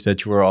salaries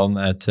that you were on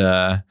at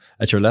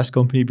your last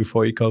company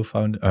before you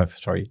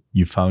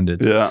you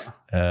founded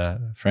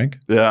Frank.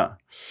 Yeah.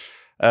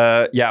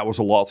 Yeah, it was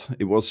a lot.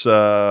 It was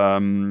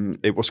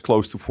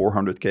close to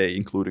 400K,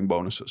 including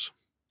bonuses.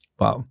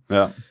 Wow.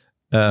 Yeah.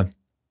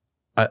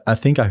 I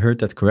think I heard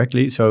that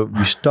correctly. So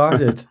you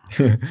started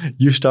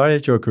you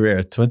started your career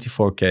at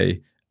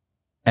 24K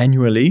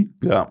annually.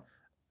 Yeah.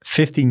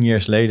 15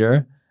 years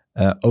later,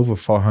 over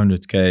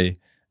 400K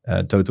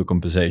total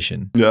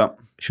compensation. Yeah.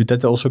 Should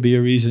that also be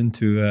a reason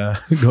to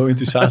go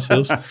into SaaS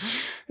sales?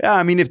 Yeah,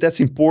 I mean, if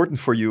that's important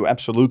for you,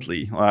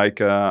 absolutely.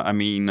 Like,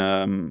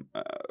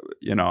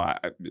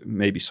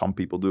 maybe some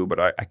people do, but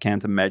I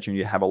can't imagine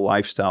you have a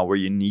lifestyle where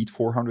you need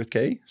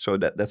 400K. So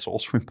that's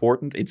also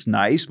important. It's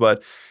nice,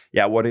 but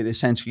yeah, what it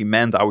essentially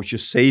meant, I was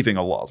just saving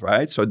a lot,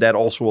 right? So that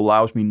also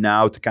allows me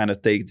now to kind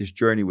of take this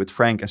journey with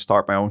Frank and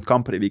start my own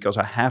company because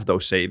I have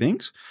those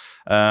savings.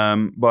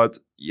 But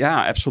yeah,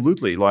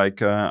 absolutely.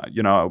 Like, I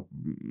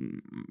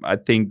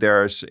think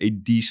there's a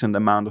decent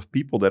amount of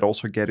people that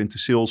also get into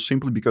sales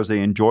simply because they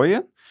enjoy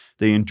it.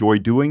 They enjoy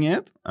doing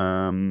it.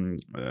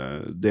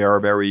 They are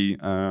very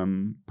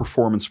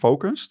performance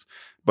focused,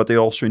 but they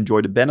also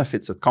enjoy the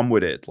benefits that come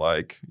with it.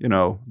 Like,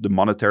 the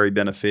monetary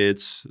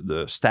benefits,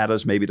 the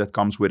status maybe that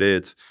comes with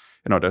it.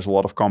 There's a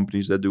lot of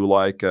companies that do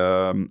like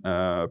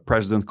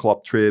president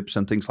club trips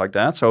and things like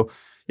that. So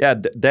yeah,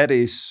 that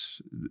is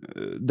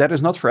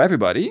not for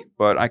everybody,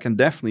 but I can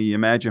definitely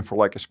imagine for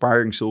like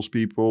aspiring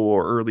salespeople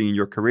or early in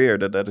your career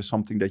that is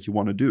something that you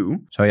want to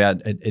do. So yeah,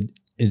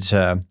 it's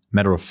a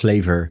matter of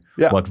flavor,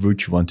 what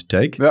route you want to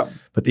take. Yeah.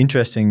 But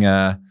interesting,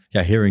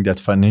 hearing that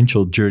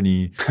financial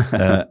journey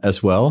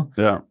as well.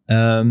 Yeah.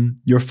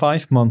 You're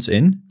 5 months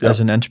in as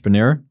an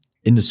entrepreneur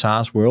in the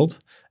SaaS world.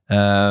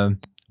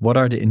 What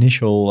are the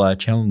initial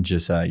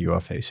challenges you are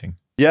facing?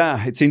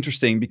 Yeah, it's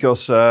interesting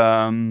because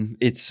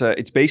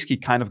it's basically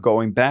kind of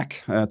going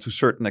back to a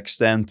certain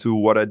extent to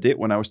what I did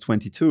when I was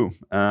 22.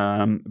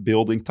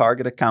 Building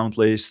target account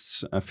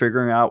lists,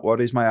 figuring out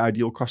what is my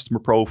ideal customer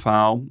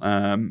profile,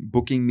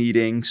 booking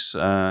meetings,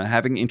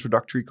 having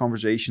introductory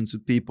conversations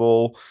with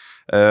people,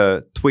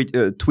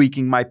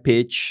 tweaking my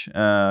pitch,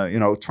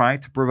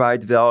 trying to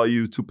provide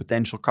value to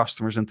potential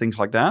customers and things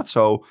like that.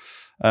 So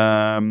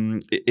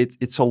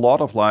it's a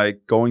lot of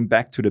like going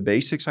back to the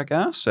basics, I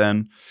guess.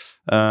 And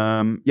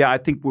I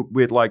think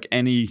with like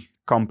any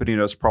company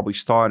that's probably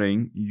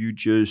starting, you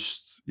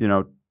just,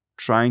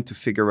 trying to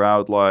figure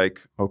out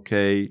like,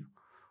 okay,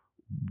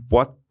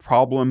 what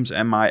problems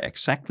am I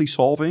exactly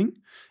solving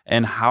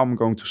and how I'm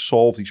going to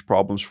solve these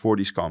problems for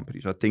these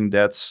companies. I think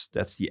that's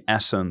the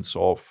essence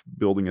of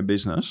building a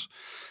business.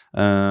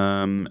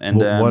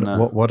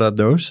 What are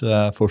those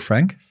for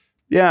Frank?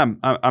 Yeah,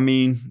 I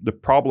mean, the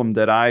problem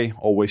that I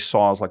always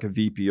saw as like a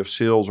VP of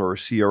sales or a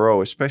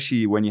CRO,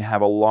 especially when you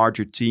have a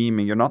larger team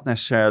and you're not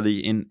necessarily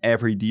in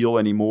every deal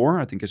anymore.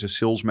 I think as a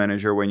sales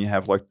manager, when you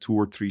have like 2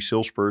 or 3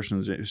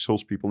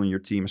 salespeople in your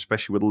team,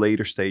 especially with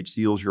later stage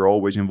deals, you're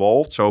always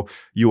involved. So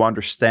you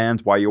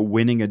understand why you're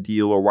winning a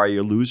deal or why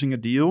you're losing a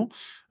deal.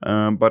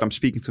 But I'm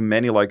speaking to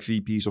many like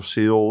VPs of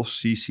sales,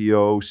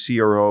 CCOs,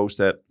 CROs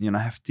that,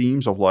 have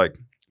teams of like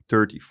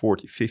 30,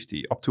 40,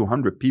 50, up to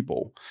 100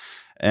 people.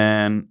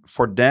 And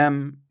for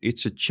them,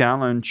 it's a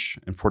challenge,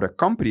 and for their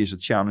company, it's a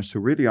challenge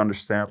to really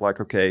understand, like,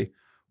 okay,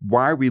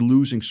 why are we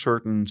losing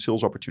certain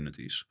sales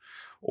opportunities?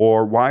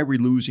 Or why are we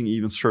losing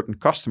even certain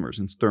customers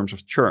in terms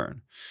of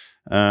churn?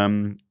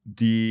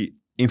 The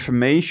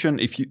information,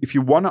 if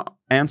you want to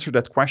answer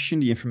that question,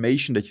 the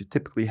information that you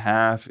typically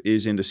have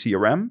is in the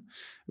CRM,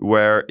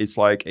 where it's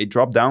like a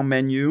drop-down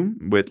menu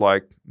with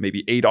like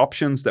maybe 8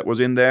 options that was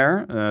in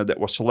there that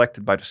was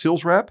selected by the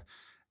sales rep.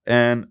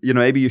 And,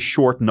 maybe a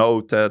short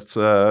note that,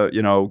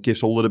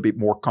 gives a little bit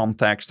more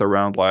context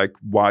around like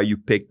why you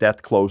picked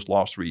that closed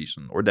loss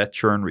reason or that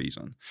churn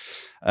reason.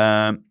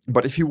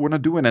 But if you want to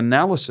do an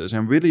analysis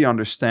and really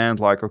understand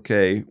like,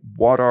 okay,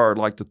 what are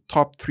like the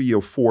top 3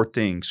 or 4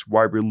 things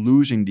why we're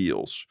losing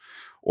deals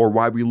or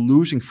why we're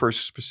losing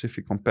versus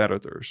specific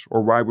competitors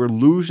or why we're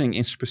losing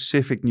in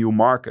specific new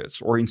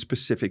markets or in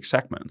specific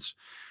segments,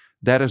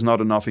 that is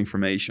not enough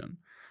information.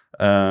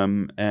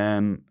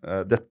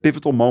 That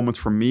pivotal moment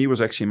for me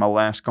was actually my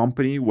last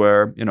company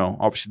where,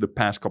 obviously the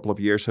past couple of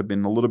years have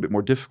been a little bit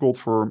more difficult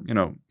for,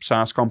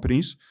 SaaS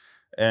companies.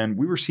 And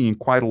we were seeing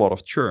quite a lot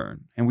of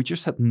churn. And we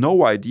just had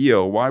no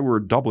idea why we were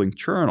doubling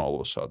churn all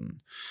of a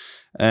sudden.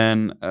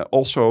 And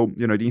also,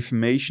 the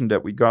information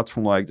that we got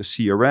from like the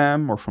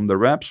CRM or from the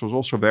reps was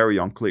also very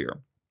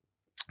unclear.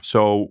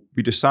 So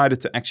we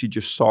decided to actually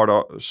just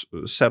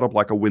set up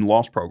like a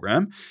win-loss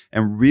program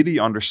and really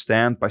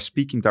understand by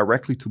speaking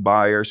directly to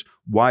buyers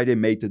why they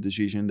made the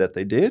decision that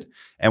they did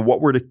and what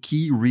were the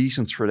key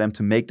reasons for them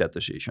to make that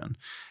decision.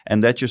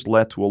 And that just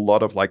led to a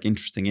lot of like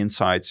interesting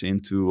insights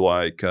into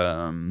like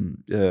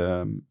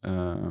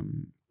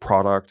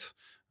product,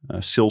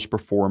 sales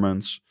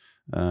performance,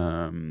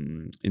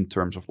 in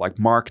terms of like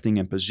marketing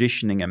and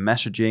positioning and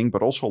messaging,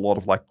 but also a lot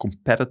of like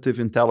competitive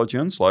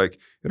intelligence, like,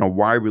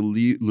 why are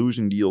we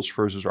losing deals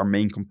versus our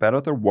main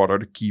competitor? What are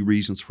the key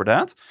reasons for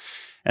that?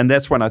 And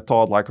that's when I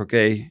thought like,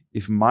 okay,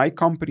 if my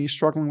company is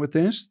struggling with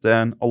this,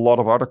 then a lot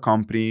of other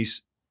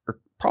companies are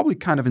probably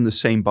kind of in the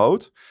same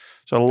boat.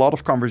 So a lot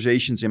of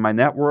conversations in my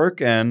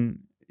network, and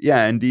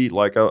yeah, indeed,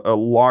 like a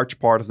large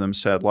part of them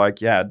said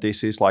like, yeah,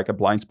 this is like a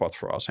blind spot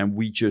for us and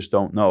we just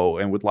don't know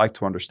and would like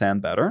to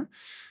understand better.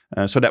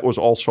 So that was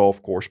also,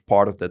 of course,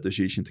 part of that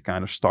decision to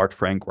kind of start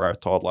Frank, where I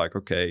thought like,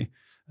 okay,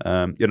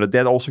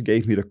 that also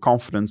gave me the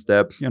confidence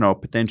that,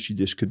 potentially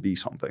this could be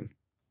something.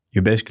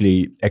 You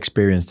basically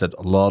experienced that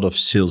a lot of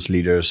sales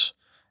leaders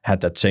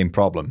had that same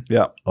problem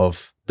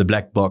of the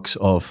black box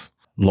of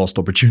lost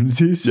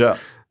opportunities. Yeah.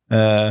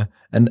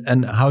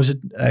 And how's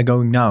it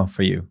going now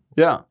for you?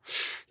 Yeah.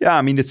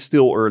 I mean, it's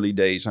still early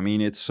days. I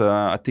mean,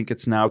 I think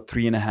it's now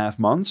 3.5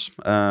 months.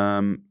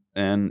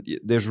 And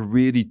there's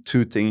really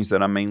two things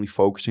that I'm mainly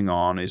focusing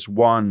on is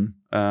one,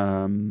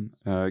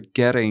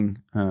 getting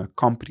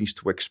companies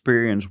to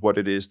experience what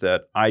it is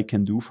that I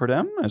can do for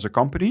them as a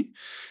company.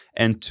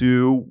 And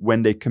two,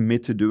 when they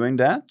commit to doing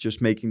that,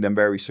 just making them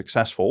very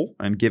successful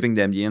and giving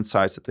them the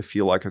insights that they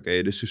feel like,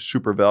 okay, this is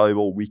super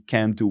valuable. We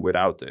can't do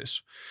without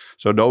this.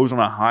 So those on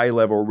a high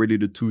level are really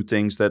the two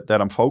things that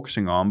I'm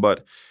focusing on.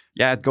 But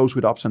yeah, it goes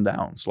with ups and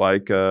downs.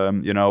 Like,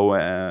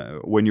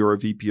 when you're a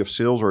VP of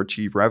sales or a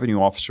chief revenue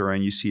officer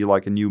and you see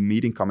like a new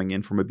meeting coming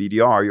in from a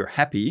BDR, you're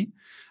happy.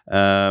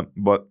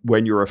 But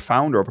when you're a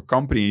founder of a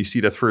company, you see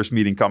that first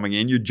meeting coming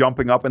in, you're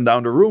jumping up and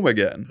down the room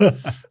again.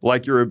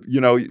 Like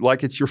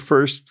like it's your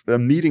first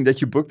meeting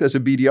that you booked as a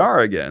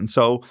BDR again.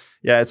 So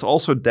yeah, it's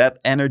also that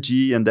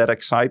energy and that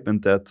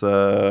excitement that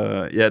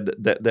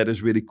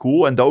is really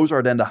cool. And those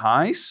are then the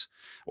highs.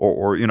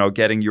 Or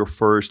getting your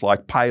first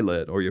like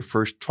pilot or your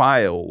first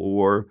trial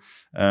or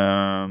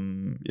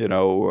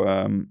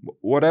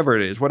whatever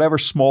it is, whatever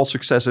small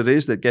success it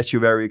is that gets you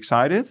very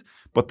excited.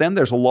 But then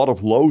there's a lot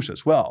of lows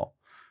as well,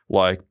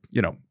 like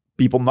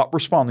people not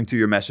responding to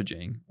your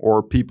messaging,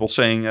 or people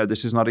saying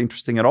this is not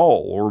interesting at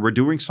all, or we're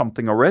doing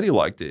something already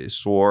like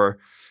this, or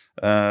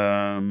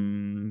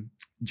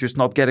just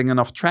not getting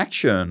enough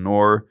traction,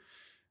 or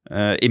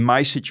in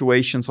my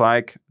situations,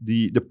 like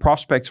the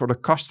prospects or the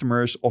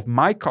customers of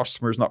my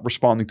customers not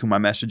responding to my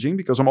messaging,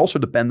 because I'm also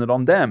dependent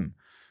on them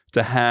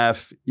to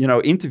have,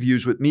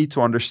 interviews with me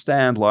to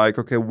understand like,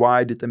 okay,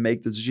 why did they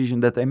make the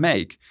decision that they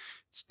make?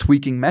 It's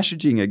tweaking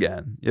messaging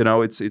again.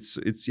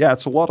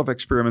 It's a lot of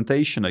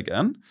experimentation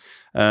again.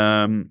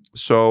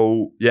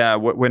 So yeah,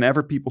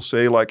 whenever people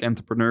say like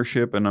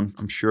entrepreneurship, and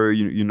I'm sure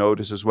you know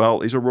this as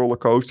well, is a roller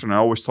coaster. And I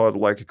always thought it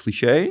like a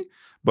cliche,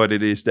 but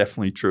it is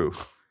definitely true.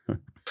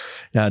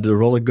 Yeah, the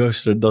roller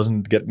coaster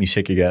doesn't get me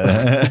sick again.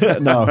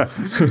 No,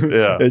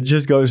 yeah, it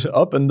just goes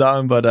up and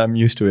down, but I'm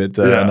used to it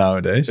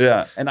nowadays.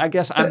 Yeah, and I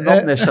guess I'm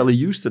not necessarily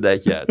used to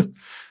that yet,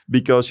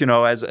 because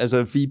as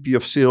a VP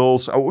of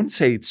sales, I wouldn't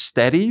say it's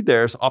steady.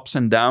 There's ups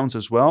and downs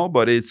as well,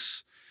 but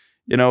it's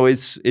the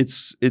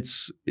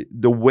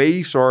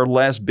waves are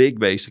less big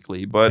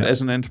basically. But as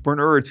an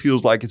entrepreneur, it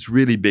feels like it's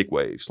really big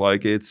waves.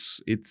 Like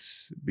it's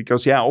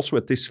because also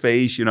at this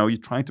phase, you're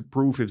trying to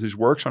prove if this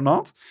works or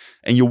not,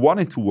 and you want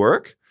it to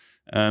work.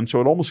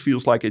 So it almost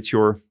feels like it's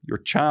your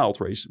child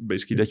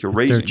basically that you're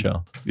raising. Third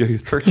child. Yeah, your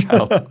third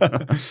child.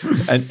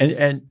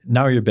 and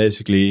now you're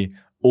basically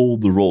all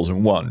the roles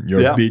in one.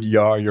 You're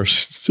BDR, your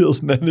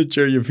sales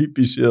manager, your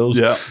VP sales,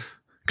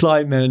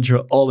 client manager,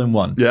 all in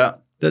one. Yeah.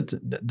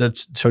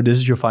 That's so this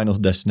is your final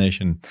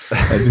destination.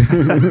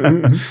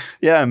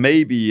 Yeah,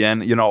 maybe.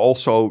 And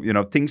also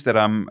things that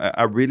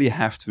I really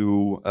have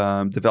to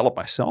develop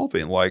myself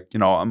in, like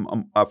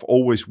I've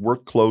always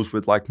worked close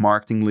with like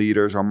marketing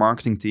leaders or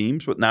marketing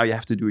teams, but now you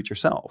have to do it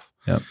yourself.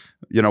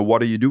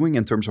 What are you doing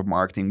in terms of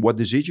marketing? What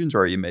decisions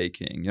are you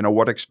making?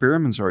 What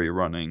experiments are you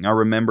running? I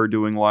remember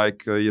doing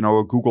like a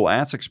Google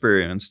Ads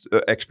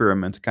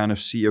experiment to kind of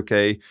see,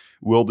 okay,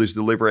 will this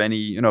deliver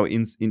any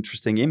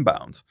interesting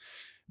inbound?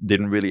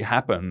 Didn't really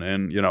happen,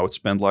 and it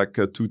spent like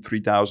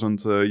 2,000-3,000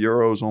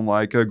 euros on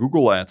like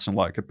Google Ads in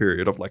like a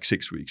period of like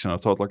 6 weeks, and I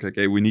thought like,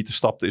 okay, we need to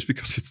stop this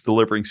because it's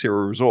delivering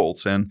zero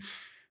results. And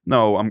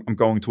no, I'm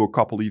going to a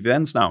couple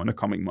events now in the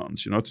coming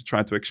months, to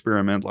try to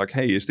experiment like,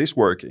 hey, is this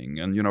working?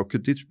 And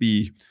could this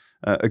be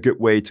a good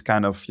way to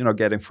kind of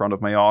get in front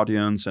of my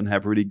audience and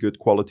have really good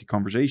quality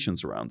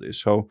conversations around this?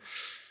 So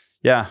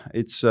yeah,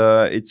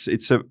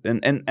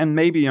 and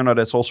maybe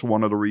that's also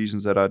one of the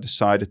reasons that I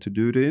decided to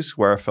do this,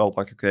 where I felt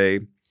like,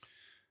 okay,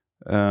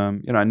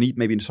 I need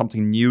maybe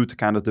something new to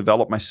kind of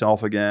develop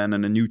myself again,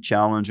 and a new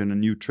challenge and a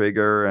new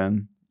trigger.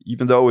 And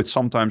even though it's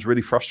sometimes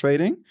really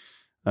frustrating,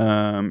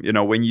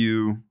 when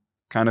you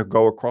kind of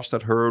go across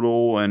that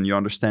hurdle and you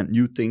understand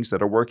new things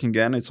that are working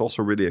again, it's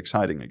also really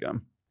exciting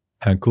again.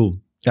 Cool.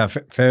 Yeah,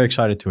 very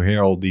excited to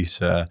hear all these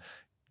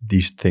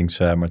things,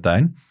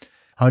 Martijn.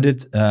 How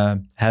did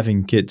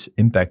having kids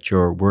impact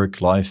your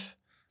work-life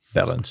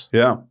balance?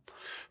 Yeah.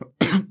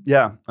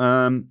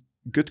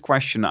 Good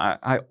question.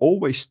 I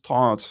always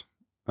thought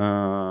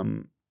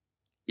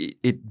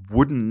it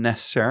wouldn't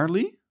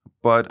necessarily,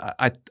 but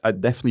I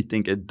definitely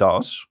think it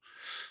does.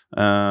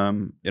 I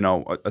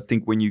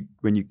think when you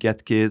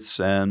get kids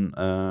and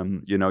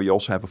you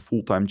also have a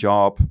full-time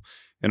job,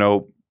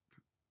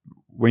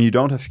 when you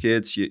don't have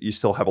kids, you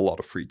still have a lot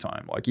of free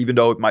time. Like, even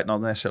though it might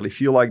not necessarily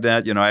feel like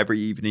that, every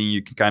evening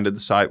you can kind of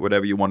decide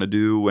whatever you want to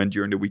do, and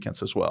during the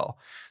weekends as well.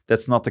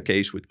 That's not the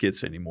case with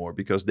kids anymore,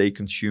 because they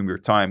consume your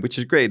time, which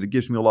is great. It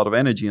gives me a lot of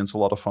energy and it's a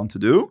lot of fun to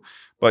do.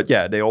 But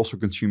yeah, they also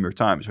consume your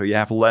time. So you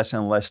have less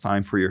and less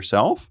time for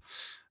yourself.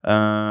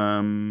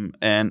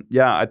 And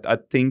yeah, I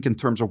think in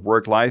terms of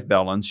work-life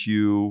balance,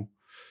 you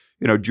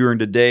during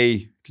the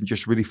day can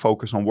just really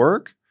focus on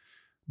work.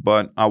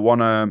 But I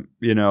want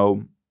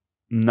to,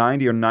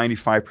 90 or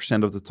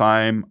 95% of the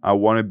time, I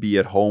want to be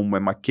at home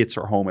when my kids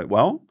are home as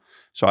well.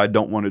 So I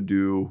don't want to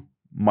do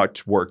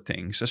much work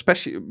things,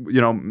 especially,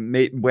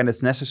 when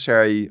it's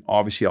necessary.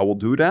 Obviously, I will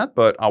do that,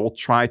 but I will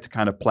try to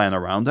kind of plan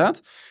around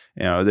that.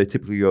 They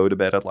typically go to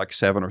bed at like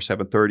 7 or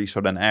 7:30. So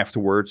then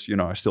afterwards,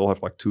 I still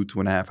have like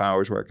 2.5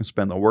 hours where I can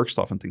spend on work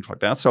stuff and things like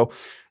that. So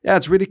yeah,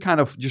 it's really kind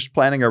of just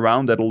planning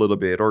around that a little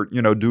bit, or,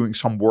 doing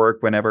some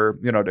work whenever,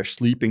 they're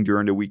sleeping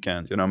during the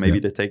weekend. Maybe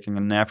they're taking a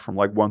nap from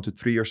like 1 to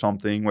 3 or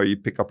something, where you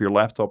pick up your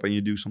laptop and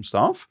you do some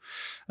stuff.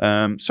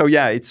 So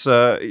yeah,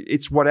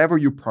 it's whatever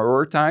you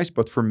prioritize.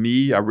 But for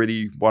me, I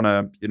really want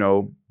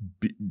to,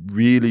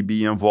 really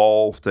be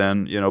involved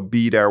and,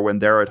 be there when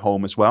they're at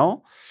home as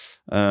well.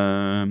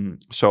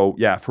 So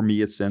yeah, for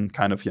me, it's then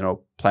kind of,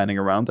 planning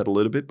around that a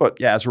little bit. But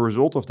yeah, as a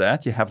result of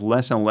that, you have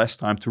less and less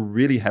time to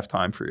really have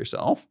time for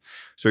yourself.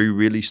 So you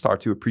really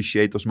start to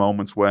appreciate those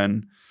moments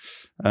when,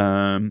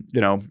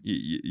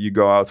 you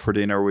go out for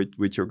dinner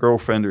with your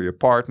girlfriend or your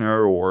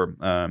partner, or,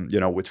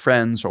 with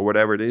friends or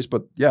whatever it is.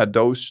 But yeah,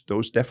 those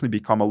definitely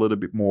become a little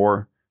bit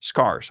more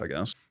scarce, I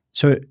guess.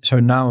 So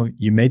now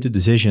you made the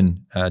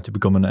decision to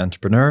become an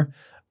entrepreneur.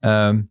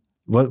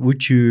 What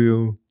would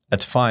you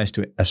advice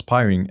to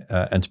aspiring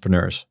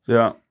entrepreneurs?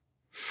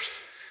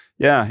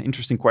 Yeah,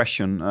 interesting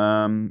question.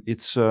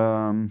 It's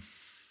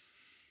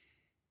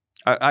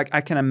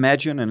I can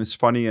imagine, and it's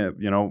funny,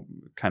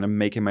 kind of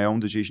making my own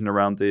decision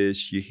around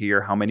this. You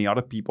hear how many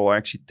other people are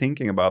actually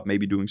thinking about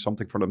maybe doing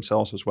something for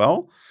themselves as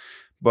well.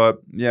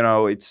 But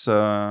it's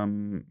I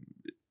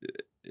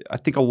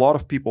think a lot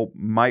of people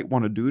might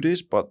want to do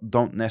this, but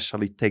don't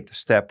necessarily take the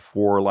step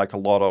for like a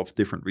lot of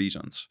different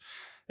reasons.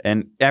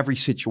 And every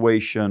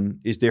situation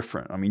is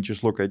different. I mean,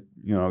 just look at,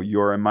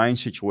 your and mine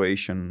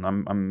situation.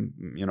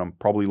 I'm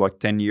probably like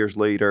 10 years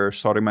later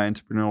starting my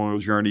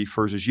entrepreneurial journey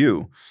versus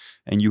you.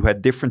 And you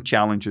had different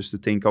challenges to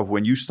think of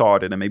when you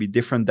started, and maybe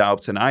different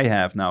doubts than I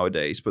have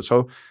nowadays. But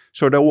so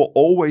there will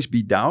always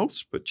be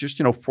doubts, but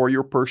just, for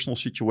your personal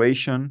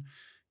situation,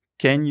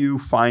 can you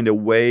find a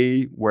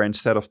way where,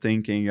 instead of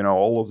thinking,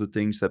 all of the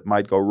things that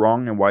might go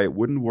wrong and why it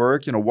wouldn't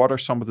work, what are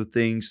some of the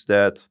things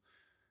that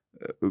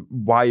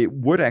why it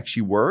would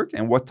actually work,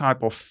 and what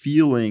type of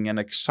feeling and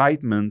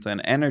excitement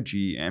and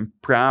energy and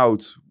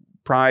pride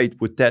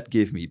would that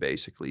give me,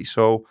 basically.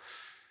 So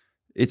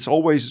it's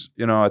always,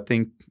 I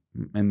think,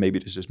 and maybe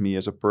this is me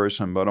as a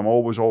person, but I'm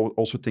always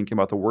also thinking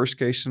about the worst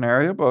case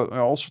scenario, but I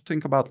also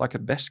think about like a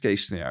best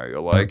case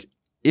scenario. Like,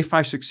 if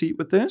I succeed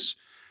with this,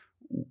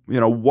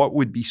 what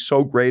would be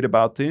so great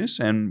about this,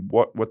 and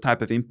what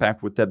type of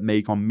impact would that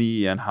make on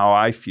me and how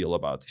I feel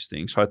about these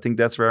things. So I think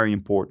that's very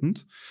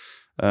important.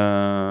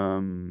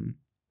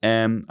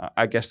 And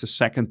I guess the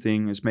second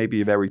thing is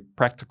maybe a very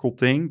practical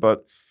thing,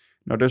 but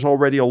there's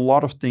already a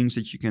lot of things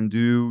that you can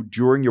do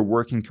during your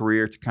working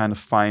career to kind of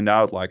find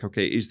out, like,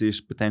 okay, is this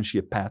potentially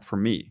a path for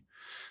me?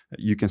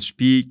 You can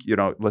speak,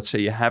 let's say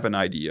you have an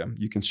idea.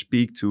 You can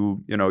speak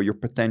to, your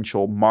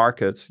potential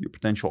market, your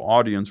potential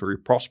audience, or your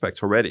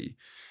prospects already.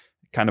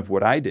 Kind of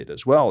what I did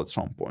as well at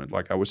some point.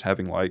 Like, I was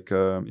having like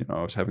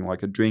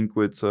a drink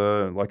with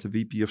like the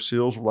VP of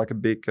sales of like a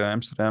big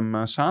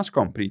Amsterdam SaaS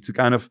company to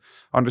kind of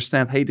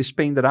understand, hey, this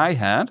pain that I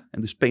had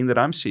and this pain that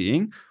I'm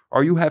seeing,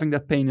 are you having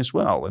that pain as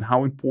well? And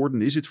how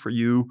important is it for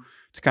you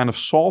to kind of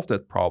solve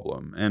that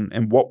problem?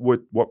 And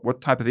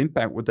what type of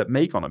impact would that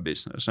make on a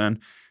business? And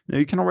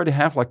you can already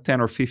have like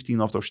 10 or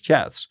 15 of those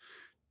chats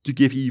to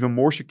give you even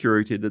more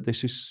security that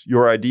this is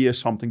your idea,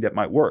 something that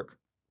might work.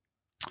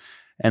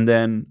 And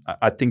then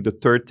I think the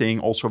third thing,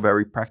 also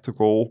very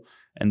practical,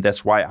 and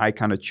that's why I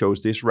kind of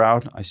chose this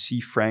route. I see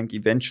Frank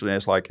eventually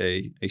as like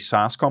a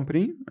SaaS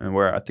company, and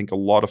where I think a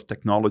lot of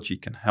technology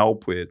can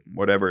help with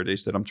whatever it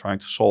is that I'm trying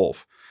to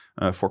solve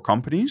for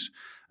companies.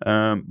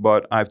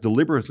 But I've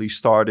deliberately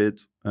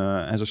started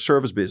as a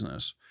service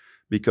business,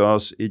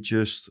 because it's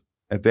just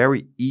a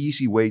very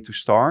easy way to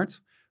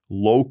start,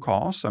 low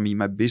cost. I mean,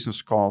 my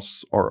business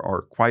costs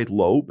are quite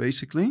low,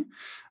 basically.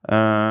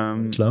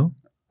 Slow?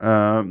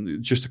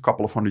 Just a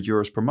couple of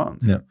 €100 per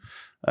month. Yeah.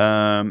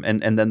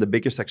 And then the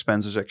biggest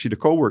expense is actually the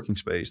co-working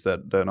space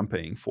that I'm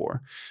paying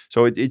for.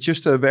 So it's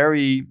just a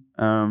very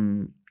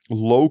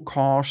low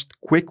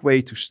cost, quick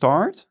way to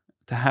start,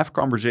 to have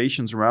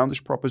conversations around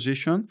this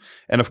proposition.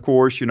 And of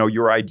course,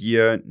 your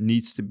idea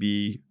needs to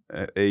be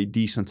a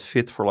decent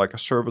fit for like a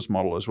service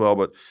model as well.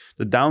 But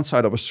the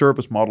downside of a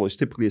service model is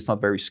typically it's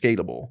not very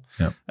scalable.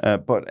 Yeah.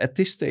 But at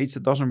this stage,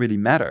 it doesn't really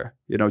matter.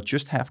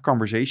 Just have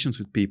conversations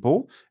with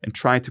people and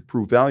try to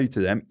prove value to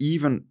them,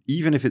 even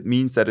if it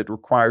means that it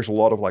requires a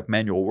lot of like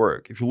manual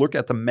work. If you look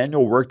at the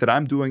manual work that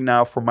I'm doing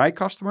now for my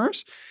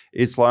customers,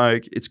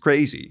 it's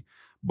crazy.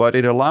 But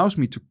it allows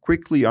me to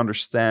quickly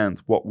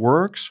understand what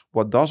works,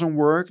 what doesn't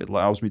work. It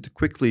allows me to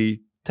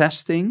quickly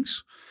test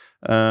things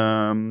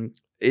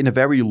in a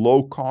very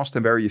low cost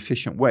and very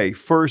efficient way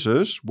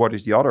versus what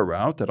is the other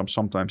route that I'm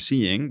sometimes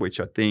seeing, which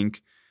I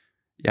think,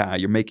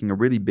 you're making a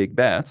really big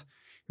bet.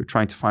 You're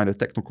trying to find a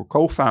technical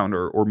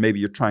co-founder, or maybe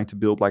you're trying to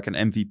build like an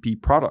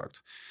MVP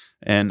product.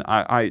 And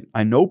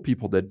I know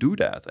people that do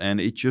that, and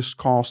it just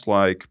costs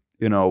like,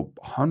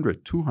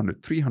 100,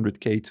 200,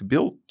 300K to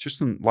build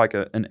just an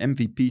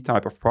MVP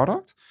type of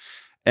product.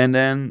 And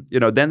then,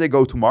 then they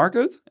go to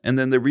market, and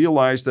then they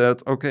realize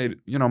that, okay,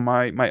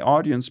 my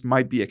audience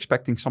might be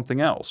expecting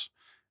something else.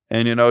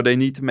 And, they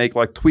need to make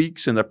like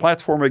tweaks in their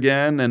platform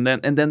again, and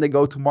then they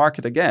go to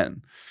market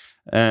again.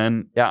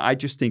 And I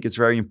just think it's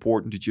very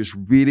important to just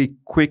really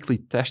quickly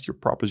test your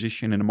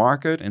proposition in the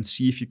market and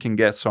see if you can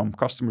get some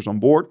customers on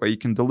board where you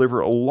can deliver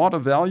a lot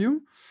of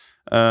value.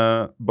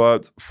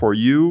 But for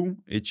you,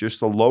 it's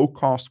just a low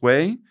cost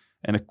way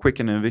and a quick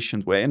and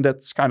efficient way. And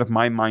that's kind of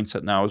my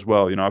mindset now as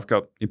well. I've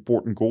got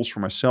important goals for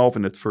myself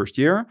in that first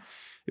year.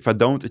 If I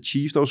don't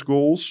achieve those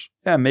goals,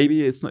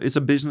 maybe it's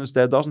a business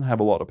that doesn't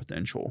have a lot of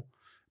potential.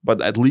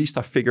 But at least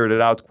I figured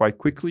it out quite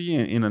quickly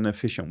in an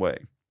efficient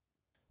way.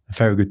 A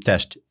very good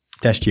test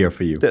year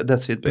for you.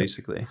 That's it,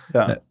 basically.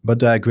 Yeah.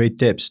 But great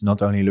tips,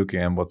 not only looking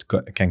at what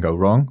can go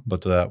wrong,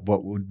 but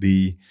what would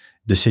be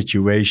the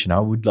situation?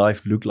 How would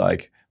life look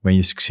like when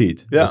you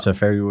succeed? Yeah. That's a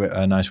very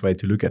nice way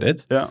to look at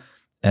it. Yeah.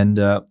 And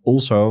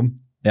also,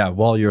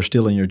 while you're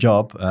still in your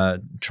job,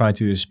 try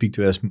to speak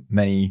to as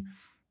many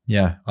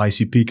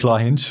ICP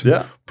clients,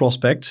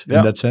 prospects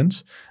in that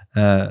sense,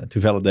 to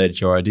validate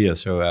your idea.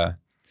 So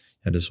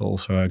that's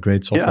also a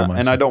great software mindset.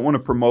 And I don't want to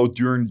promote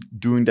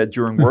doing that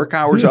during work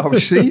hours,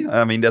 obviously.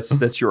 I mean,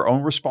 that's your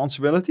own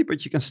responsibility,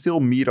 but you can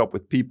still meet up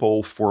with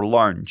people for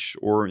lunch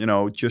or,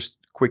 just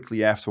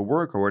quickly after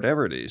work or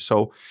whatever it is.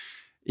 So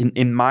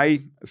in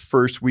my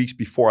first weeks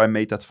before I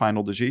made that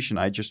final decision,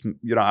 I just,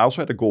 I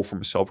also had a goal for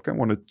myself. Okay, I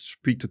want to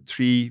speak to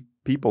 3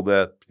 people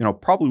that,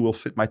 probably will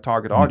fit my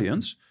target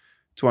audience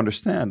to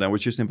understand. I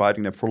was just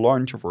inviting them for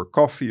lunch or for a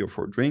coffee or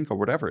for a drink or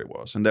whatever it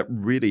was. And that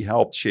really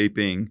helped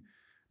shaping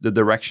the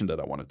direction that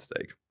I wanted to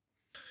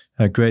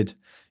take. Great.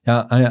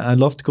 Yeah, I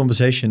loved the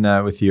conversation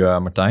with you,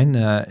 Martijn.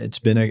 It's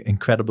been an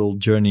incredible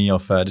journey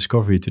of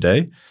discovery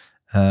today.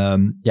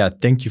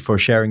 Thank you for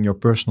sharing your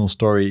personal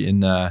story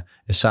in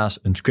SaaS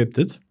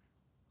Unscripted.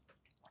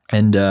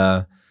 And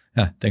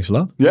thanks a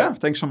lot. Yeah,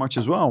 thanks so much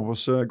as well. It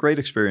was a great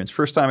experience.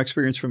 First time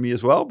experience for me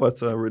as well,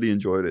 but really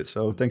enjoyed it.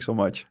 So thanks so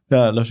much.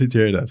 Yeah, lovely to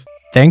hear that.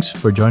 Thanks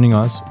for joining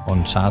us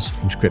on SaaS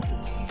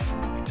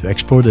Unscripted. To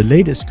explore the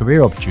latest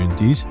career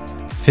opportunities,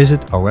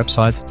 visit our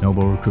website,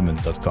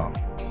 noblerecruitment.com.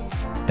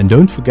 And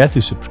don't forget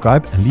to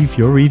subscribe and leave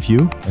your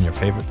review on your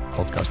favorite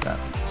podcast app.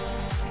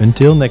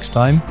 Until next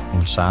time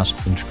on SaaS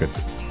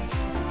Unscripted.